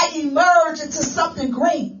arise, I emerge into something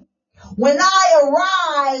great. When I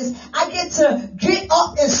arise, I get to get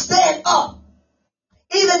up and stand up.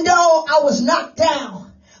 Even though I was knocked down.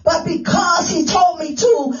 But because he told me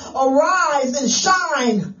to arise and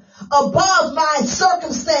shine above my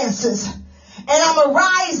circumstances, and I'm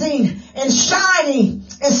arising and shining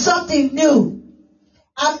in something new,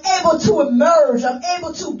 I'm able to emerge. I'm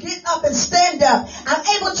able to get up and stand up. I'm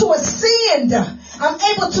able to ascend. I'm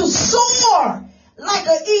able to soar like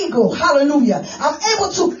an eagle. Hallelujah. I'm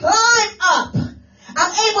able to climb up.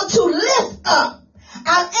 I'm able to lift up.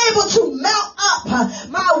 I'm able to mount up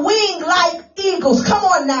my wing like eagles. Come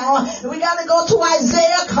on now. We got to go to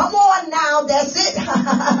Isaiah. Come on now. That's it.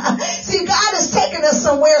 See, God is taking us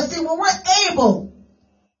somewhere. See, when we're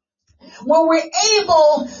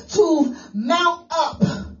able to mount up,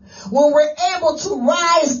 when we're able to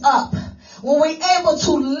rise up, when we're able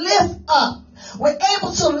to lift up, we're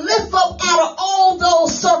able to lift up out of all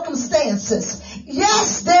those circumstances.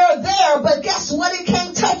 Yes, they're there, but guess what? It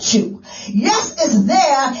can't touch you. Yes, it's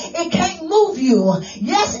there. It can't move you.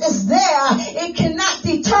 Yes, it's there. It cannot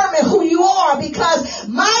determine who you are, because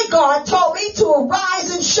my God told me to arise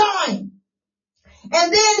and shine.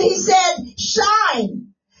 And then he said, shine.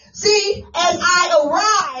 See, as I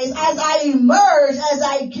arise, as I emerge, as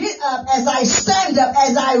I get up, as I stand up,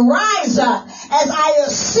 as I rise up, as I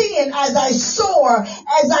ascend, as I soar,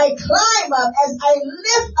 as I climb up, as I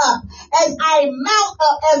lift up, as I mount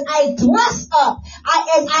up, as I thrust up,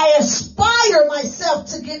 as I aspire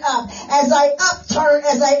myself to get up, as I upturn,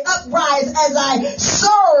 as I uprise, as I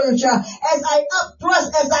surge, as I upthrust,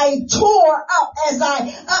 as I tour up, as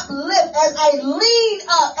I uplift, as I lean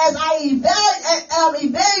up, as I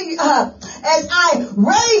as I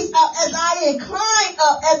raise up, as I incline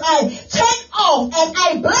up, as I take off, as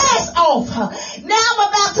I blast off. Now I'm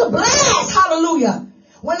about to blast, hallelujah.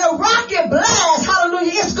 When a rocket blasts,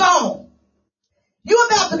 hallelujah, it's gone. You're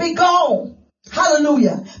about to be gone,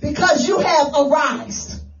 hallelujah, because you have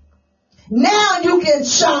arisen. Now you can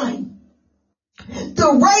shine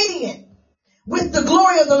the radiant with the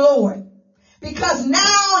glory of the Lord, because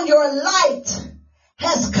now your light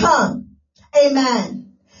has come.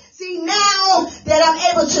 Amen. See, now that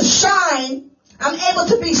I'm able to shine, I'm able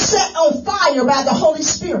to be set on fire by the Holy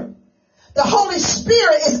Spirit. The Holy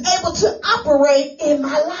Spirit is able to operate in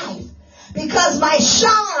my life because my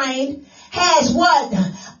shine has what?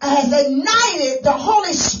 Has ignited the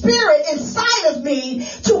Holy Spirit inside of me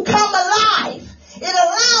to come alive. It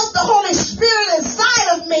allows the Holy Spirit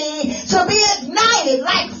inside of me to be ignited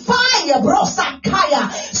like fire,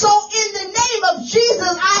 brosakaya. So in the name of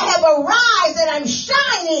Jesus, I have arisen and I'm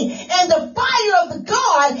shining, and the fire of the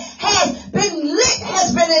God has been lit,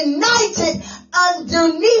 has been ignited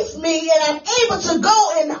underneath me, and I'm able to go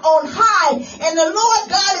on high, and the Lord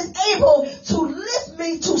God is able to lift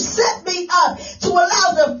me, to set me up, to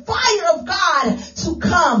allow the fire of God to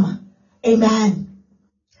come. Amen.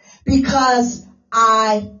 Because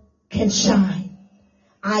I can shine.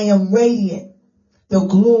 I am radiant. The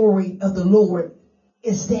glory of the Lord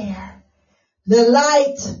is there. The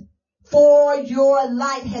light for your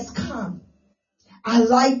light has come. I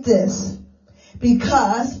like this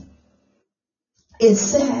because it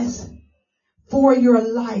says, for your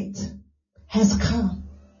light has come.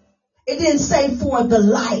 It didn't say for the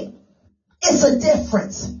light. It's a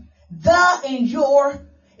difference. The and your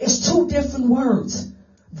is two different words.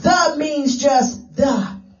 The means just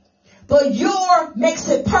the. But your makes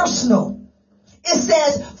it personal. It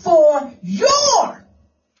says for your,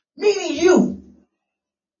 meaning you.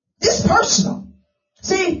 It's personal.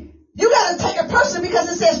 See, you got to take it personal because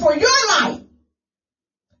it says for your light.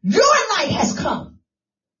 Your light has come.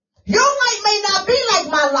 Your light may not be like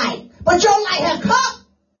my light, but your light has come.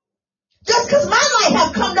 Just because my light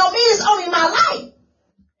has come don't mean it's only my light.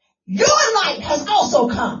 Your light has also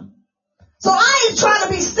come. So I ain't trying to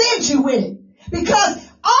be stingy with it because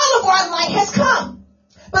all of our light has come.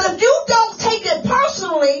 But if you don't take it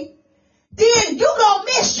personally, then you're going to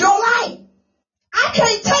miss your light. I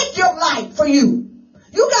can't take your light for you.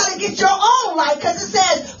 You got to get your own light because it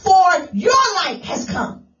says for your light has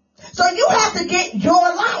come. So you have to get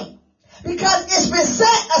your light because it's been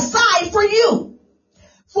set aside for you.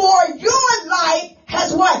 For your light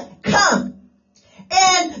has what? Come.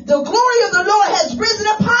 And the glory of the Lord has risen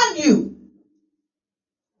upon you.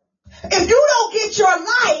 If you don't get your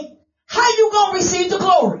light, how you going to receive the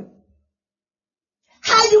glory?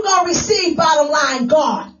 How you going to receive, bottom line,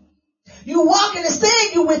 God? You walking and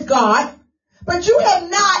saying you with God, but you have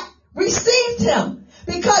not received him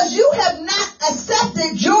because you have not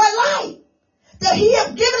accepted your light that he has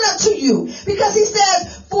given unto you, because he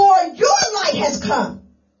says, for your light has come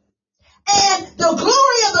and the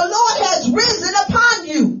glory of the Lord has risen upon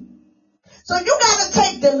you. So you got to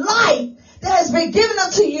take the light that has been given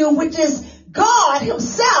unto you, which is God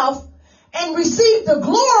himself, and receive the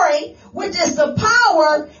glory, which is the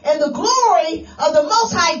power and the glory of the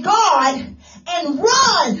Most High God, and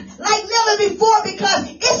run like never before because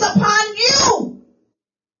it's upon you.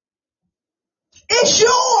 It's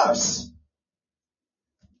yours.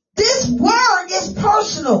 This word is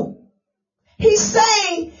personal. He's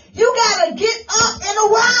saying you got to get up and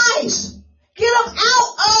arise. Get up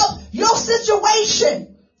out of your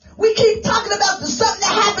situation. We keep talking about the something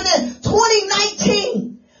that happened in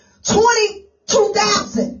 2019,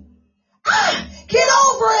 2000. Get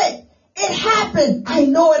over it. It happened. I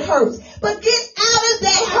know it hurts. But get out of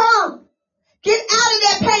that hurt. Get out of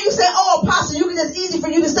that pain. You say, oh, Apostle, it's easy for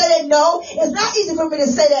you to say that. No, it's not easy for me to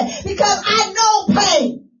say that because I know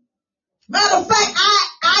pain. Matter of fact,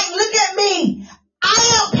 I look at me. I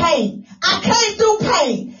am pain. I came through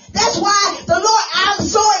pain. That's why the Lord, I'm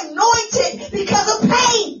so anointed because of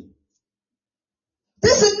pain.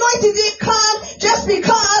 This anointing didn't come just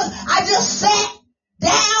because I just sat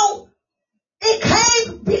down. It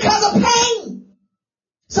came because of pain.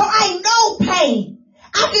 So I know pain.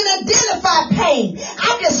 I can identify pain.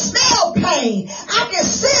 I can smell pain. I can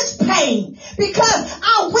sense pain because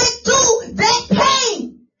I went through that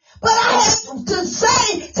pain. But I have to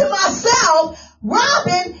say to myself,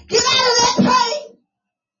 Robin, get out of that pain.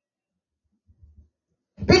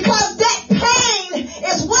 Because that pain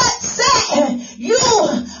is what set you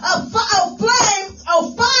aflame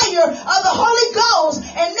of fire of the Holy Ghost.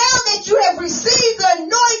 And now that you have received the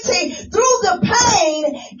anointing through the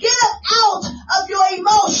pain, get up out of your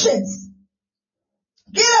emotions.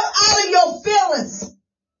 Get up out of your feelings.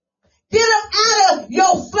 Get up out of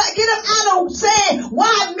your flesh. Get up out of saying,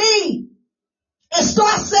 why me? And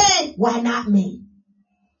start saying, why not me?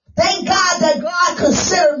 Thank God that God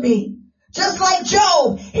considered me. Just like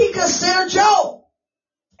Job, he considered Job.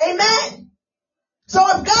 Amen. So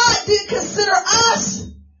if God didn't consider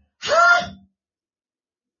us,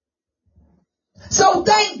 So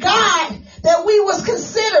thank God that we was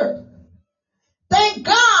considered. Thank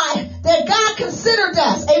God that God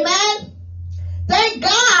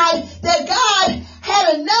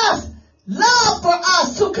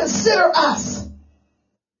consider us.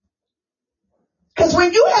 Because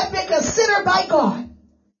when you have been considered by God,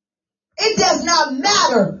 it does not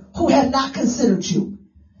matter who have not considered you.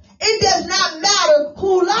 It does not matter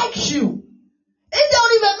who likes you. It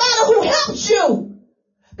don't even matter who helps you.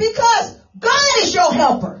 Because God is your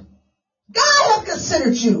helper. God has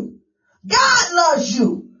considered you. God loves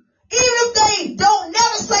you. Even if they don't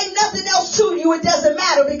never say nothing else to you, it doesn't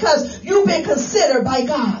matter because you've been considered by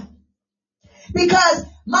God. Because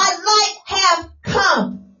my light have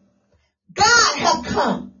come. God have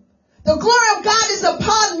come. The glory of God is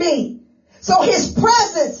upon me. So his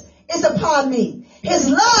presence is upon me. His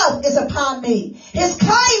love is upon me. His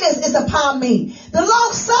kindness is upon me. The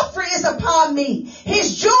long suffering is upon me.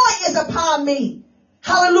 His joy is upon me.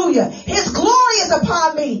 Hallelujah. His glory is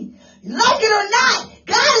upon me. Like it or not,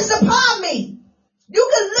 God is upon me. You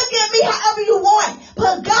can look at me however you want,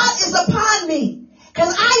 but God is upon me.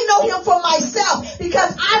 Because I know him for myself.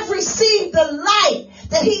 Because I've received the light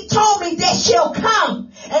that he told me that shall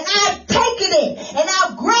come. And I've taken it. And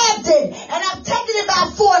I've grabbed it. And I've taken it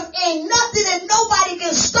by force. And nothing and nobody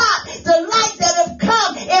can stop the light that have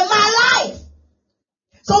come in my life.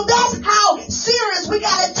 So that's how serious we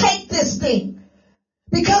got to take this thing.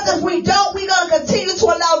 Because if we don't, we're going to continue to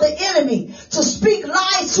allow the enemy to speak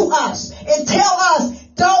lies to us and tell us,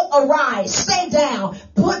 don't arise, stay down,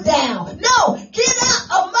 put down. No, get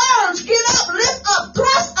up, emerge, get up, lift up,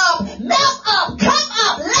 thrust up, melt up, come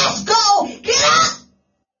up, let's go, get up.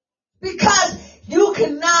 Because you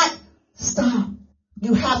cannot stop.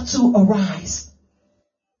 You have to arise.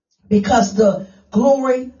 Because the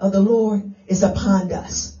glory of the Lord is upon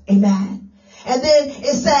us. Amen. And then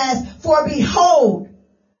it says, for behold,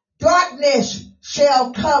 darkness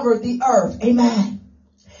shall cover the earth. Amen.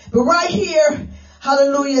 But right here,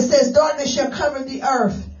 hallelujah, it says darkness shall cover the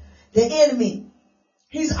earth. The enemy,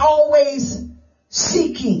 he's always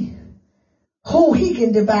seeking who he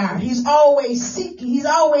can devour. He's always seeking. He's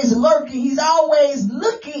always lurking. He's always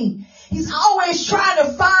looking. He's always trying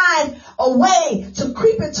to find a way to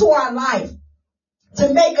creep into our life,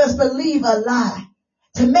 to make us believe a lie,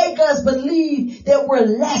 to make us believe that we're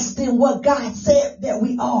less than what God said that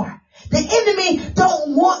we are. The enemy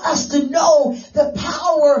don't want us to know the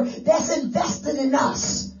power that's invested in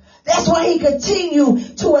us. That's why he continue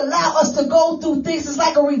to allow us to go through things. It's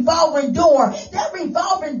like a revolving door. That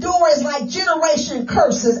revolving door is like generation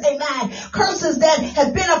curses. Amen. Curses that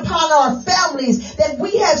have been upon our families that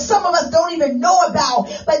we have, some of us don't even know about.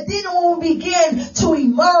 But then when we begin to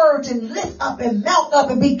emerge and lift up and mount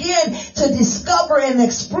up and begin to discover and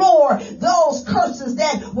explore those curses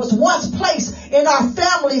that was once placed in our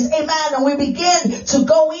families. Amen. And we begin to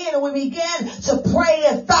go in and we begin to pray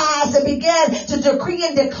and fast and begin to decree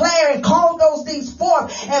and declare and call those things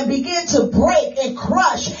forth and begin to break and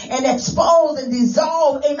crush and expose and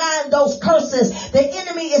dissolve, amen, those curses. The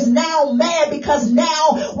enemy is now mad because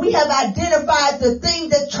now we have identified the thing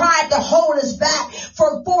that tried to hold us back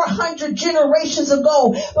from 400 generations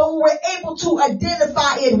ago. But we're able to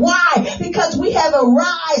identify it. Why? Because we have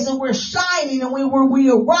arise and we're shining, and when we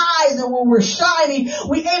arise and when we're shining,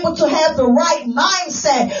 we're able to have the right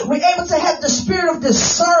mindset. We're able to have the spirit of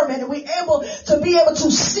discernment, and we're able to be able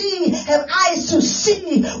to see, have eyes to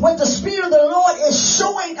see what the Spirit of the Lord is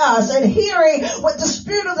showing us and hearing what the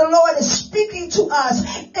Spirit of the Lord is speaking to us.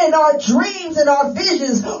 And our dreams and our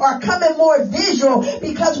visions are coming more visual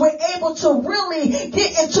because we're able to really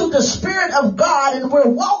get into the Spirit of God, and we're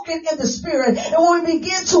walking in the Spirit. And when we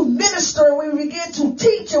begin to minister and we begin to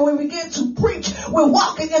teach and we begin to preach, we're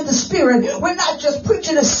walking in the Spirit. We're not just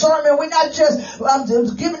preaching a sermon. We're not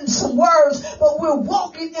just giving some words, but we're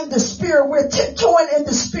walking in the Spirit. We're tiptoeing in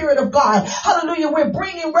the Spirit of God. Hallelujah. We're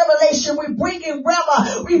bringing revelation. We're bringing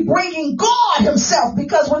Rema. We're bringing God himself,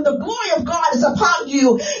 because when the glory of God is upon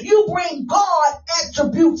you, you bring God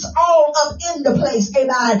attributes all up in the place.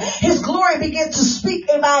 Amen. His glory begin to speak.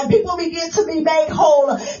 Amen. People begin to be made whole.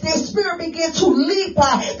 Their spirit begin to leap.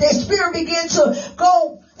 Their spirit begin to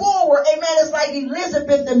go forward. Amen. It's like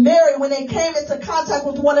Elizabeth and Mary when they came into contact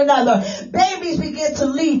with one another. Babies begin to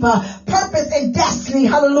leap. Purpose and destiny.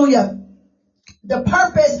 Hallelujah. The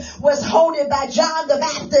purpose was holded by John the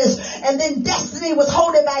Baptist, and then destiny was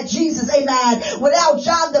holded by Jesus. Amen. Without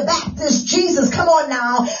John the Baptist, Jesus, come on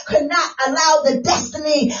now, could not allow the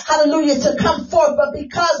destiny, hallelujah, to come forth. But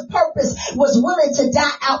because purpose was willing to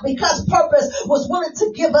die out, because purpose was willing to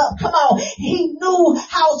give up, come on, he knew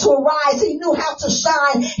how to arise. He knew how to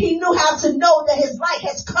shine. He knew how to know that his light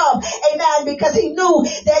has come. Amen. Because he knew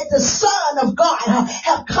that the Son of God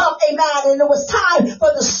have come. Amen. amen. And it was time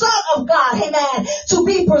for the Son of God, amen, to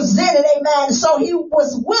be presented, amen. So he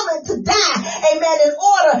was willing to die, amen, in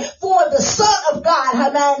order for the Son of God,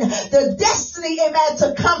 amen, the destiny, amen,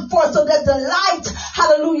 to come forth so that the light,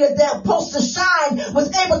 hallelujah, that supposed to shine was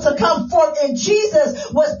able to come forth, and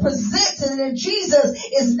Jesus was presented, and Jesus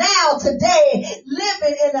is now today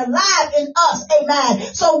living and alive in us,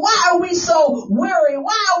 amen. So why are we so weary?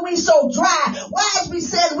 Why are we so dry? Why, as we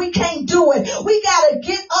said, we can't do it? We got to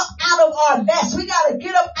get up out of our mess. We got to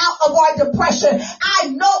get up out of our depression. I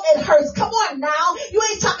know it hurts. Come on now. You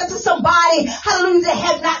ain't talking to somebody, hallelujah, that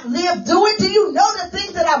have not lived through it. Do you know the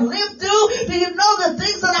things that I've lived through? Do you know the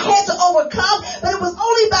things that I had to overcome? But it was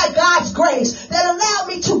only by God's grace that allowed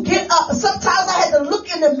me to get up. Sometimes I had to look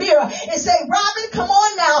in the mirror and say, Robin, come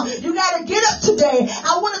on now. You got to get up today.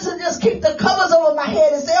 I wanted to just keep the covers over my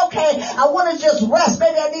head and say, okay, I want to just rest.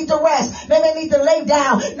 Maybe I need to rest. Maybe I need to lay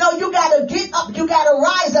down. No, you got to get up. You got to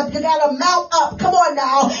rise up. You got to mount up. Come on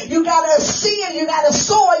now. You got to see and you got to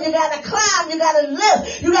soar. You got to climb. You got to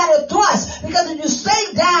lift. You got to thrust. Because if you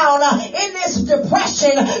stay down in this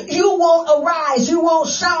depression, you won't arise. You won't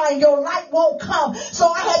shine. Your light won't come. So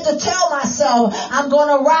I had to tell myself, I'm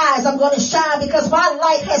going to rise. I'm going to shine because my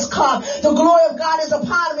light has come. The glory of God is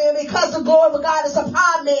upon me. And because the glory of God is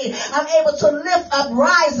upon me, I'm able to lift up,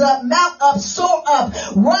 rise up, mount up, soar up,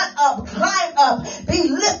 run up, climb up, be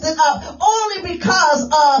lifted up only because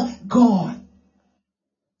of God,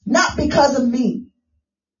 not because of me.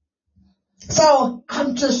 So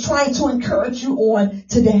I'm just trying to encourage you on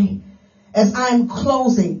today as I'm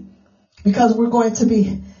closing, because we're going to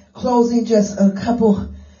be closing just a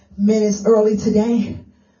couple minutes early today.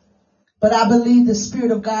 But I believe the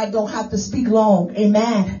Spirit of God don't have to speak long.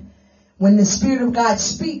 Amen. When the Spirit of God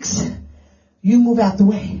speaks, you move out the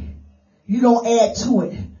way. You don't add to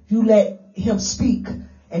it. You let him speak,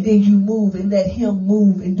 and then you move and let him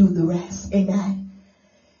move and do the rest. Amen.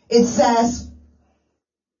 It says,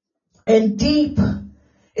 in deep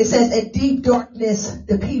darkness,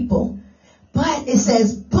 the people. But it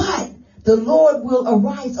says, but the Lord will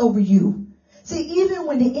arise over you. See, even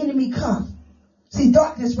when the enemy comes, see,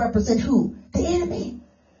 darkness represent who? The enemy.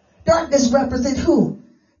 Darkness represent who?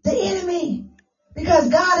 The enemy. Because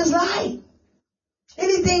God is light.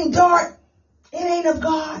 Anything dark, it ain't of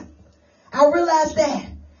God. I realized that.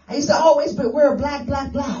 I used to always wear black.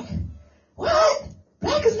 What?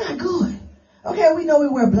 Black is not good. Okay, we know we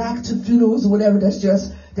wear black to funerals or whatever. That's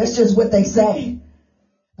just what they say.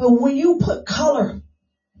 But when you put color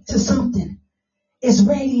to something, it's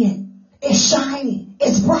radiant, it's shiny,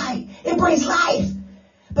 it's bright, it brings life.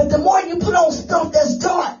 But the more you put on stuff that's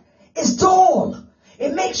dark, it's dull.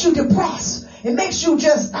 It makes you depressed. It makes you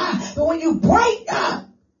just, but when you bright up,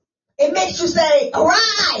 it makes you say,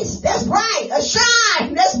 arise, that's bright,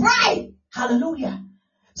 shine, that's bright. Hallelujah.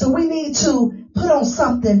 So we need to put on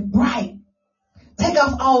something bright. Take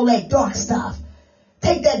off all that dark stuff.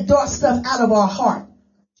 Take that dark stuff out of our heart.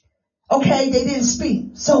 Okay, they didn't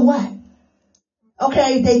speak. So what?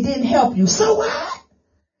 Okay, they didn't help you. So what?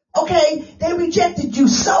 Okay, they rejected you.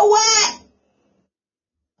 So what?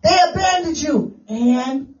 They abandoned you.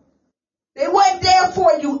 And they weren't there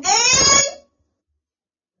for you. And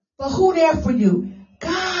but who there for you?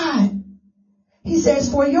 God. He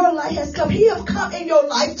says, for your light has come. He have come in your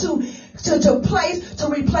life to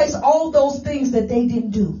replace all those things that they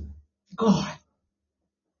didn't do. God.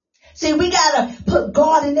 See, we got to put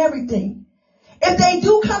God in everything. If they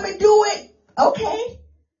do come and do it, okay.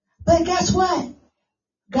 But guess what?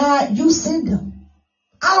 God, you send them.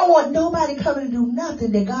 I don't want nobody coming to do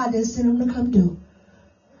nothing that God didn't send them to come do.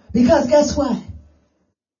 Because guess what?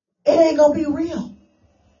 It ain't going to be real.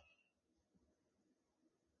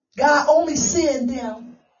 God only send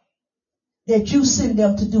them that you send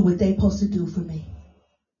them to do what they're supposed to do for me.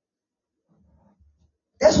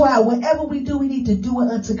 That's why whatever we do, we need to do it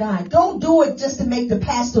unto God. Don't do it just to make the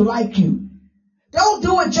pastor like you. Don't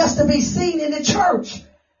do it just to be seen in the church.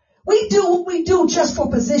 We do what we do just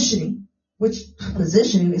for positioning, which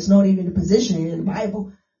positioning is not even a positioning in the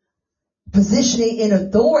Bible. Positioning in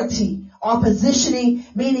authority, or positioning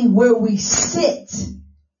meaning where we sit.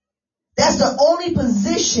 That's the only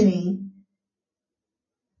positioning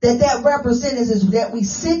that represents, is that we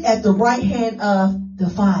sit at the right hand of the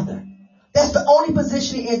Father. That's the only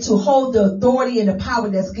positioning, and to hold the authority and the power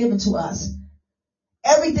that's given to us.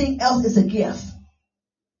 Everything else is a gift.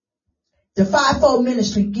 The fivefold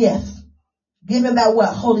ministry gift given by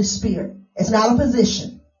what? Holy Spirit. It's not a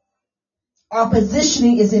position. Our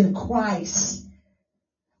positioning is in Christ,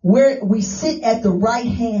 where we sit at the right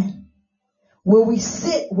hand, where we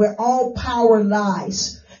sit where all power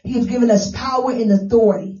lies. He has given us power and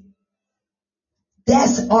authority.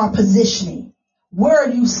 That's our positioning. Where are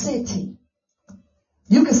you sitting?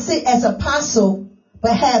 You can sit as apostle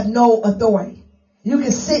but have no authority. You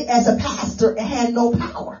can sit as a pastor and have no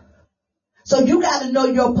power. So you got to know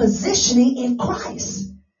your positioning in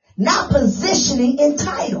Christ, not positioning in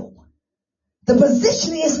title. The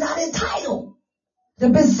positioning is not in title. The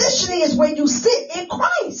positioning is where you sit in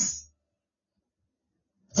Christ.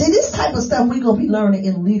 See, this type of stuff we're going to be learning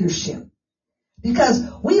in leadership because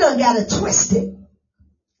we done got it twisted.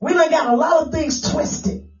 We done got a lot of things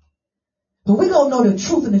twisted. But we're going to know the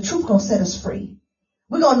truth, and the truth going to set us free.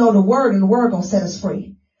 We're going to know the word, and the word going to set us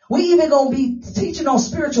free. We even going to be teaching on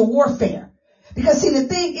spiritual warfare. Because see, the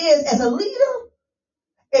thing is, as a leader,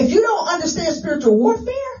 if you don't understand spiritual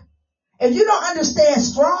warfare, if you don't understand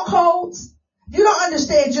strongholds, you don't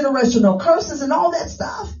understand generational curses and all that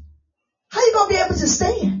stuff, how you going to be able to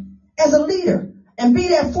stand as a leader and be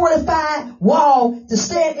that fortified wall to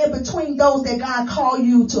stand in between those that God called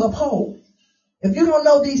you to uphold? If you don't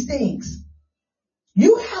know these things,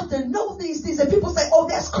 you have to know these things. And people say, oh,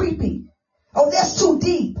 that's creepy. Oh, that's too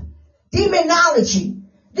deep. Demonology.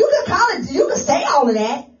 You can call it, you can say all of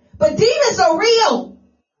that, but demons are real.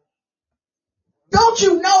 Don't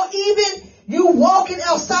you know even you walking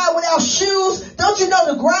outside without shoes, don't you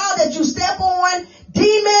know the ground that you step on?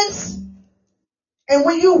 Demons. And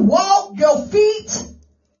when you walk, your feet.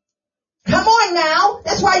 Come on now.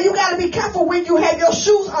 That's why you got to be careful when you have your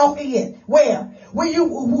shoes off in. Where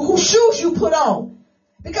whose shoes you put on.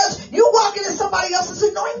 Because you walking in somebody else's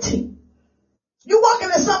anointing. You walking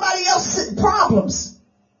in somebody else's problems.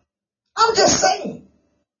 I'm just saying.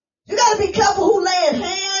 You got to be careful who laying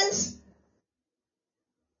hands.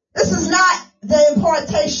 This is not the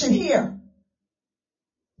impartation here.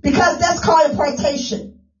 Because that's called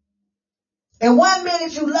impartation. And 1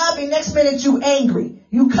 minute you loving, next minute you angry.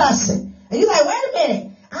 You cussing. And you're like, wait a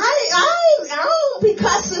minute. I don't be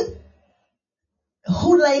cussing.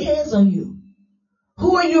 Who lay hands on you?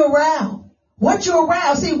 Who are you around? What you're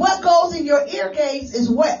around. See, what goes in your ear gates is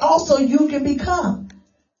what also you can become.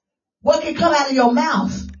 What can come out of your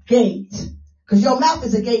mouth gate. Because your mouth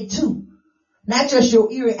is a gate too. Not just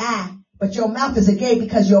your ear and eye, but your mouth is a gate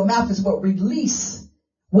because your mouth is what release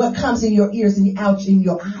what comes in your ears and out in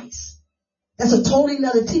your eyes. That's a totally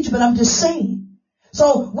another teaching, but I'm just saying.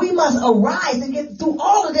 So we must arise and get through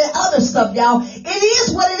all of that other stuff, y'all. It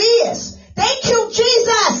is what it is. They killed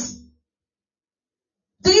Jesus.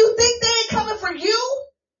 Do you think they ain't coming for you?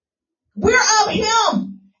 We're of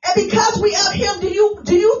him. And because we of him,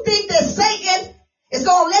 do you think that Satan is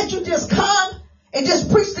going to let you just come and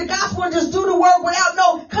just preach the gospel and just do the word without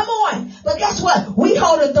no, come on. But guess what? We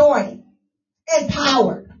hold authority and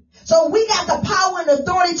power. So we got the power and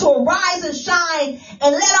authority to arise and shine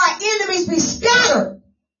and let our enemies be scattered.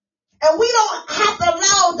 And we don't have to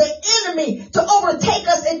allow the enemy to overtake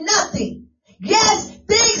us in nothing. Yes,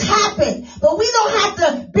 things happen, but we don't have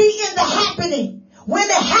to be in the happening. When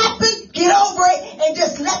it happens, get over it and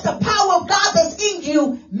just let the power of God that's in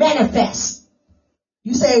you manifest.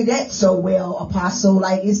 You say that so well, Apostle,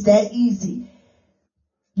 like it's that easy.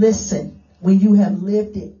 Listen, when you have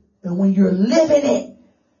lived it and when you're living it,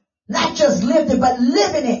 not just lived it, but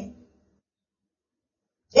living it.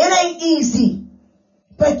 It ain't easy,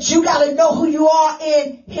 but you got to know who you are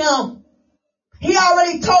in him. He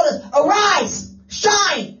already told us, arise,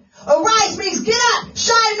 shine. Arise means get up.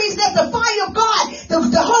 Shine means that the fire of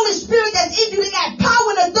God, the Holy Spirit that's in you, they got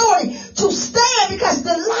power and authority to stand because the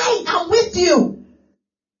light, I'm with you.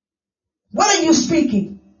 What are you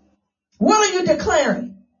speaking? What are you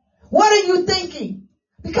declaring? What are you thinking?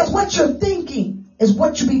 Because what you're thinking is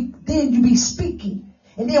what you be speaking.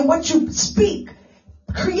 And then what you speak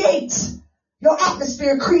creates. Your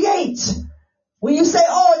atmosphere creates. When you say,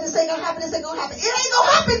 oh, this ain't gonna happen, this ain't gonna happen. It ain't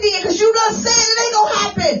gonna happen then because you done said it ain't gonna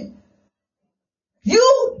happen.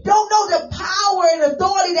 You don't know the power and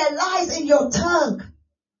authority that lies in your tongue.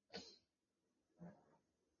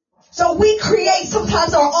 So we create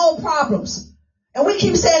sometimes our own problems. And we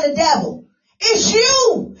keep saying the devil. It's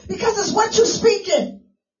you because it's what you're speaking.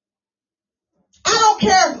 I don't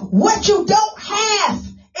care what you don't have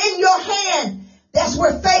in your hand. That's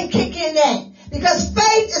where faith kick in at. Because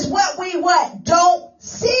faith is what we don't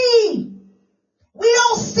see. We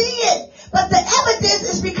don't see it. But the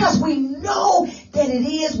evidence is because we know that it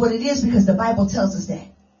is what it is because the Bible tells us that.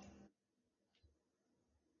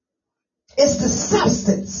 It's the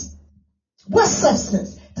substance. What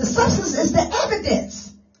substance? The substance is the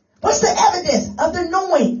evidence. What's the evidence of the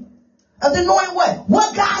knowing? Of the knowing what?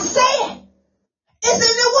 What God said. It's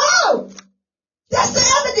in the word. That's the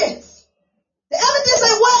evidence. The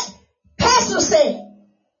evidence ain't what Pastor said.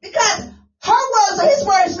 Because her words or his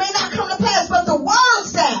words may not come to pass, but the word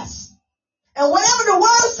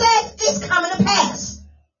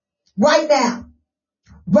now.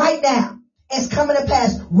 Right now. It's coming to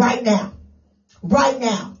pass right now. Right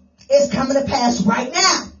now. It's coming to pass right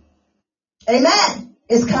now. Amen.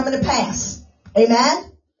 It's coming to pass.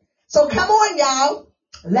 Amen. So come on, y'all.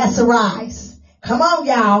 Let's arise. Come on,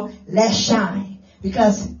 y'all. Let's shine.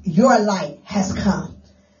 Because your light has come.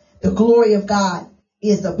 The glory of God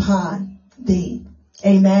is upon thee.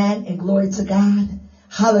 Amen. And glory to God.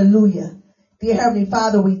 Hallelujah. Dear Heavenly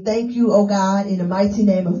Father, we thank you, oh God, in the mighty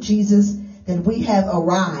name of Jesus, that we have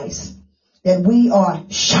arise, that we are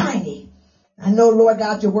shining. I know, Lord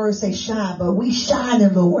God, your word say shine, but we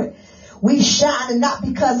shining, Lord. We shining not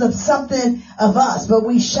because of something of us, but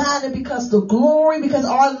we shining because the glory, because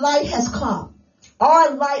our light has come.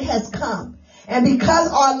 Our light has come. And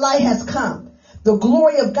because our light has come, the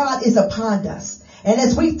glory of God is upon us. And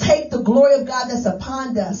as we take the glory of God that's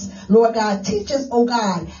upon us, Lord God, teach us, oh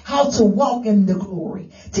God, how to walk in the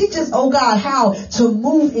glory. Teach us, oh God, how to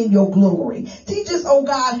move in your glory. Teach us, oh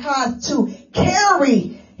God, how to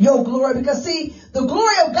carry your glory. Because see, the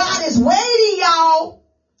glory of God is weighty, y'all.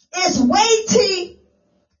 It's weighty.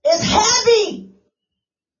 It's heavy.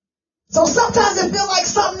 So sometimes it feels like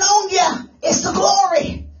something on you. It's the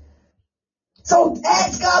glory. So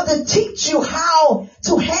ask God to teach you how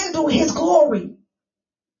to handle his glory.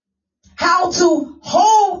 How to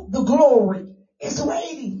hold the glory. It's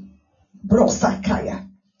weighty. Brosakaya.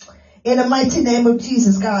 In the mighty name of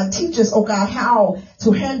Jesus, God, teach us, oh God, how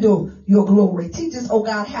to handle your glory. Teach us, oh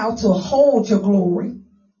God, how to hold your glory.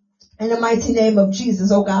 In the mighty name of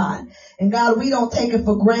Jesus, oh God. And God, we don't take it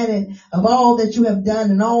for granted of all that you have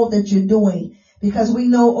done and all that you're doing. Because we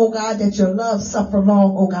know, oh God, that your love suffer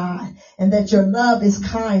long, oh God. And that your love is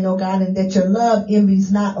kind, oh God. And that your love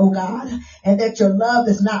envies not, oh God. And that your love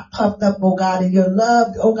is not puffed up, oh God. And your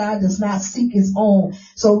love, oh God, does not seek its own.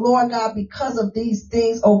 So, Lord God, because of these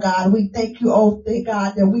things, oh God, we thank you, oh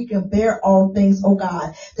God, that we can bear all things, oh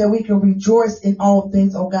God. That we can rejoice in all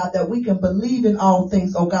things, oh God. That we can believe in all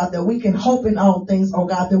things, oh God. That we can hope in all things, oh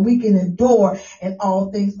God. That we can endure in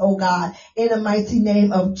all things, oh God. In the mighty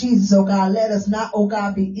name of Jesus, oh God, let us not, oh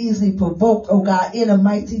God, be easily provoked, oh God, in the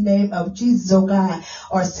mighty name of Jesus, oh God,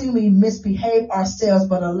 or seemingly misbehave ourselves,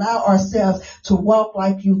 but allow ourselves to walk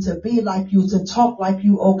like you, to be like you, to talk like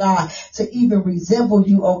you, oh God, to even resemble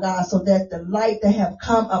you, oh God, so that the light that have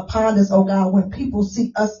come upon us, oh God, when people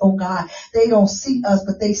see us, oh God, they don't see us,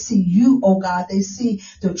 but they see you, oh God. They see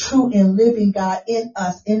the true and living God in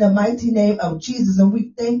us, in the mighty name of Jesus. And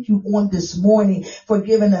we thank you on this morning for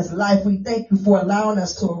giving us life. We thank you for allowing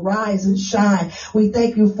us to arise and shine. We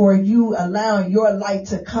thank you for you allowing your light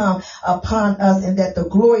to come upon us, and that the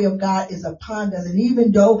glory of God is upon us. And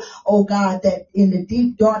even though, oh God, that in the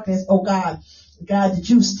deep darkness, oh God, that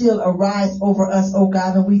you still arise over us, oh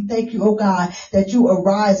God. And we thank you, oh God, that you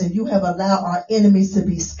arise and you have allowed our enemies to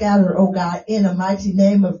be scattered, oh God, in the mighty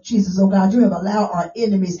name of Jesus, oh God. You have allowed our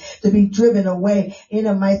enemies to be driven away in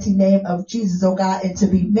the mighty name of Jesus, oh God, and to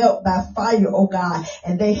be melted by fire, oh God.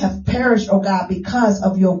 And they have perished, oh God, because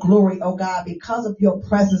of your glory, oh God, because of your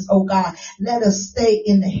presence, oh God. Let us stay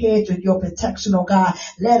in the hedge of your protection, oh God.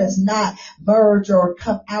 Let us not merge or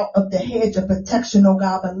come out of the hedge of protection, oh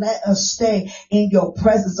God, but let us stay in your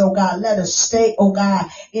presence, oh God. Let us stay, oh God,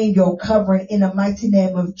 in your covering in the mighty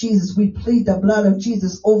name of Jesus. We plead the blood of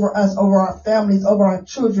Jesus over us, over our families, over our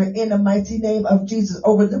children in the mighty name of Jesus,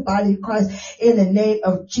 over the body of Christ in the name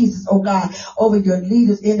of Jesus, oh God, over your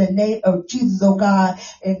leaders in the name of Jesus, oh God.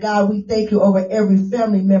 And God, we thank you over every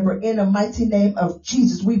family member in the mighty name of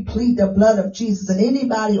Jesus. We plead the blood of Jesus. And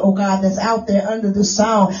anybody, oh God, that's out there under the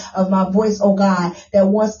sound of my voice, oh God, that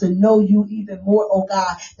wants to know you even more, oh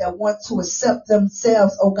God, that wants to accept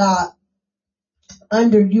themselves, oh God,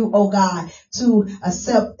 under you, oh God, to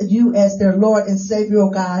accept you as their Lord and Savior, oh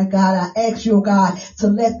God. God, I ask you, oh God, to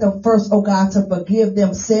let them first, oh God, to forgive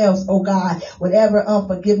themselves, oh God, whatever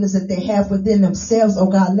unforgiveness that they have within themselves, oh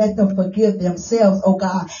God, let them forgive themselves, oh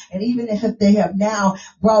God. And even if they have now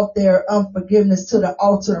brought their unforgiveness to the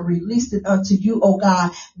altar and released it unto you, oh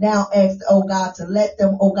God, now ask, oh God, to let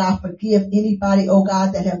them, oh God, forgive anybody, oh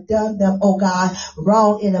God, that have done them, oh God,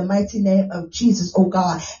 wrong in the mighty name of Jesus, oh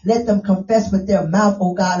God. Let them confess with their mouth,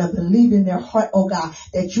 oh God, and believe in their heart, oh God,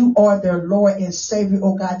 that you are their Lord and Savior,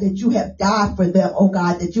 oh God, that you have died for them, oh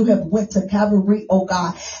God, that you have went to Calvary, oh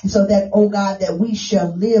God, and so that, oh God, that we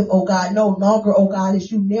shall live, oh God, no longer, oh God,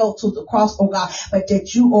 as you nailed to the cross, oh God, but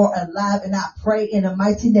that you are alive. And I pray in the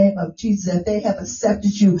mighty name of Jesus that they have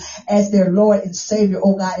accepted you as their Lord and Savior,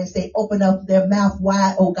 oh God, as they open up their mouth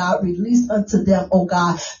wide, oh God, release unto them, oh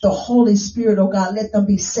God, the Holy Spirit, oh God, let them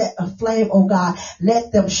be set aflame, oh God,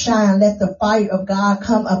 let them shine, let the fire of God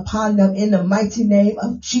come upon them in in the mighty name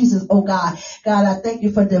of Jesus, oh God. God, I thank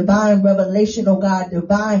you for divine revelation, oh God,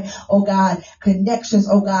 divine, oh God, connections,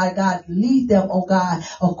 oh God. God, lead them, oh God,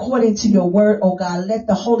 according to your word, oh God. Let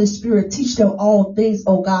the Holy Spirit teach them all things,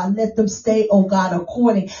 oh God. Let them stay, oh God,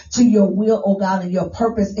 according to your will, oh God, and your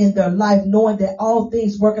purpose in their life, knowing that all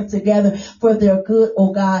things working together for their good,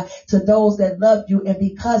 oh God, to those that love you. And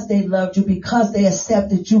because they loved you, because they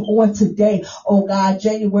accepted you on today, oh God,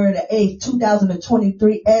 January the 8th,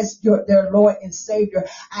 2023, as their Lord and Savior,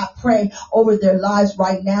 I pray over their lives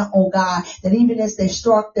right now, oh God, that even as they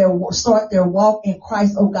start their walk in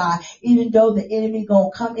Christ, oh God, even though the enemy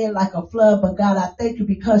gonna come in like a flood, but God, I thank you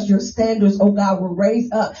because your standards, oh God, will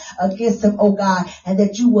raise up against them, oh God, and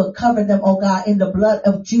that you will cover them, oh God, in the blood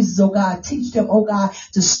of Jesus, oh God. Teach them, oh God,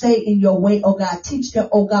 to stay in your way, oh God. Teach them,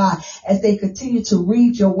 oh God, as they continue to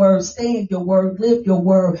read your word, stay in your word, live your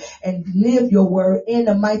word, and live your word in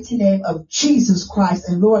the mighty name of Jesus Christ.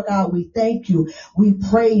 And Lord God, we thank you, we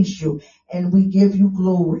praise you, and we give you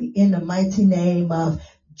glory in the mighty name of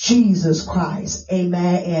Jesus Christ.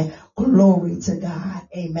 Amen. And glory to God.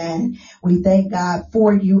 Amen. We thank God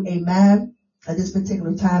for you. Amen. At this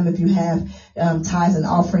particular time, if you have tithes and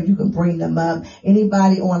offering, you can bring them up.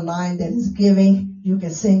 Anybody online that is giving, you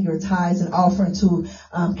can send your tithes and offering to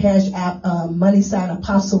Cash App, money sign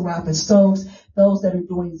Apostle Robin Stokes. Those that are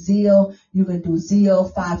doing Zelle, you can do Zelle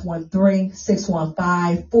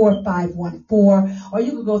 513-615-4514, or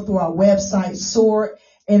you can go through our website, Sword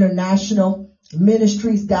International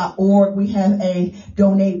Ministries.org. We have a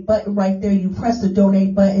donate button right there. You press the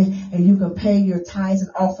donate button and you can pay your tithes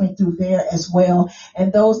and offering through there as well.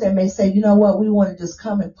 And those that may say, you know what, we want to just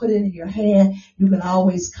come and put it in your hand, you can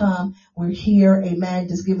always come. We're here. Amen.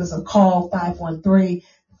 Just give us a call,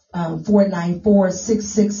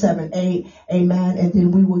 513-494-6678. Amen. And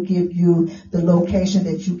then we will give you the location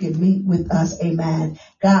that you can meet with us. Amen.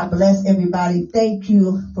 God bless everybody. Thank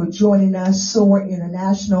you for joining us. SOAR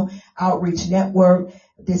International Outreach Network.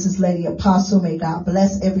 This is Lady Apostle. May God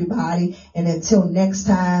bless everybody. And until next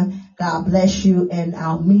time, God bless you. And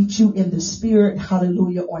I'll meet you in the spirit.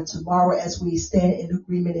 Hallelujah. On tomorrow as we stand in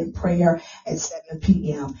agreement in prayer at 7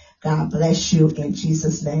 p.m. God bless you in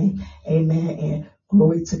Jesus' name. Amen. And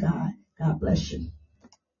glory to God. God bless you.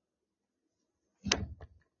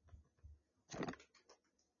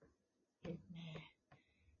 Amen.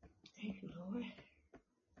 Thank you, Lord.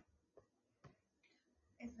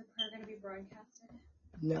 Is the prayer going to be broadcasted?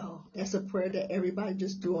 No, that's a prayer that everybody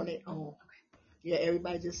just doing it on. Yeah,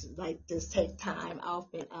 everybody just take time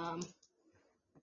off and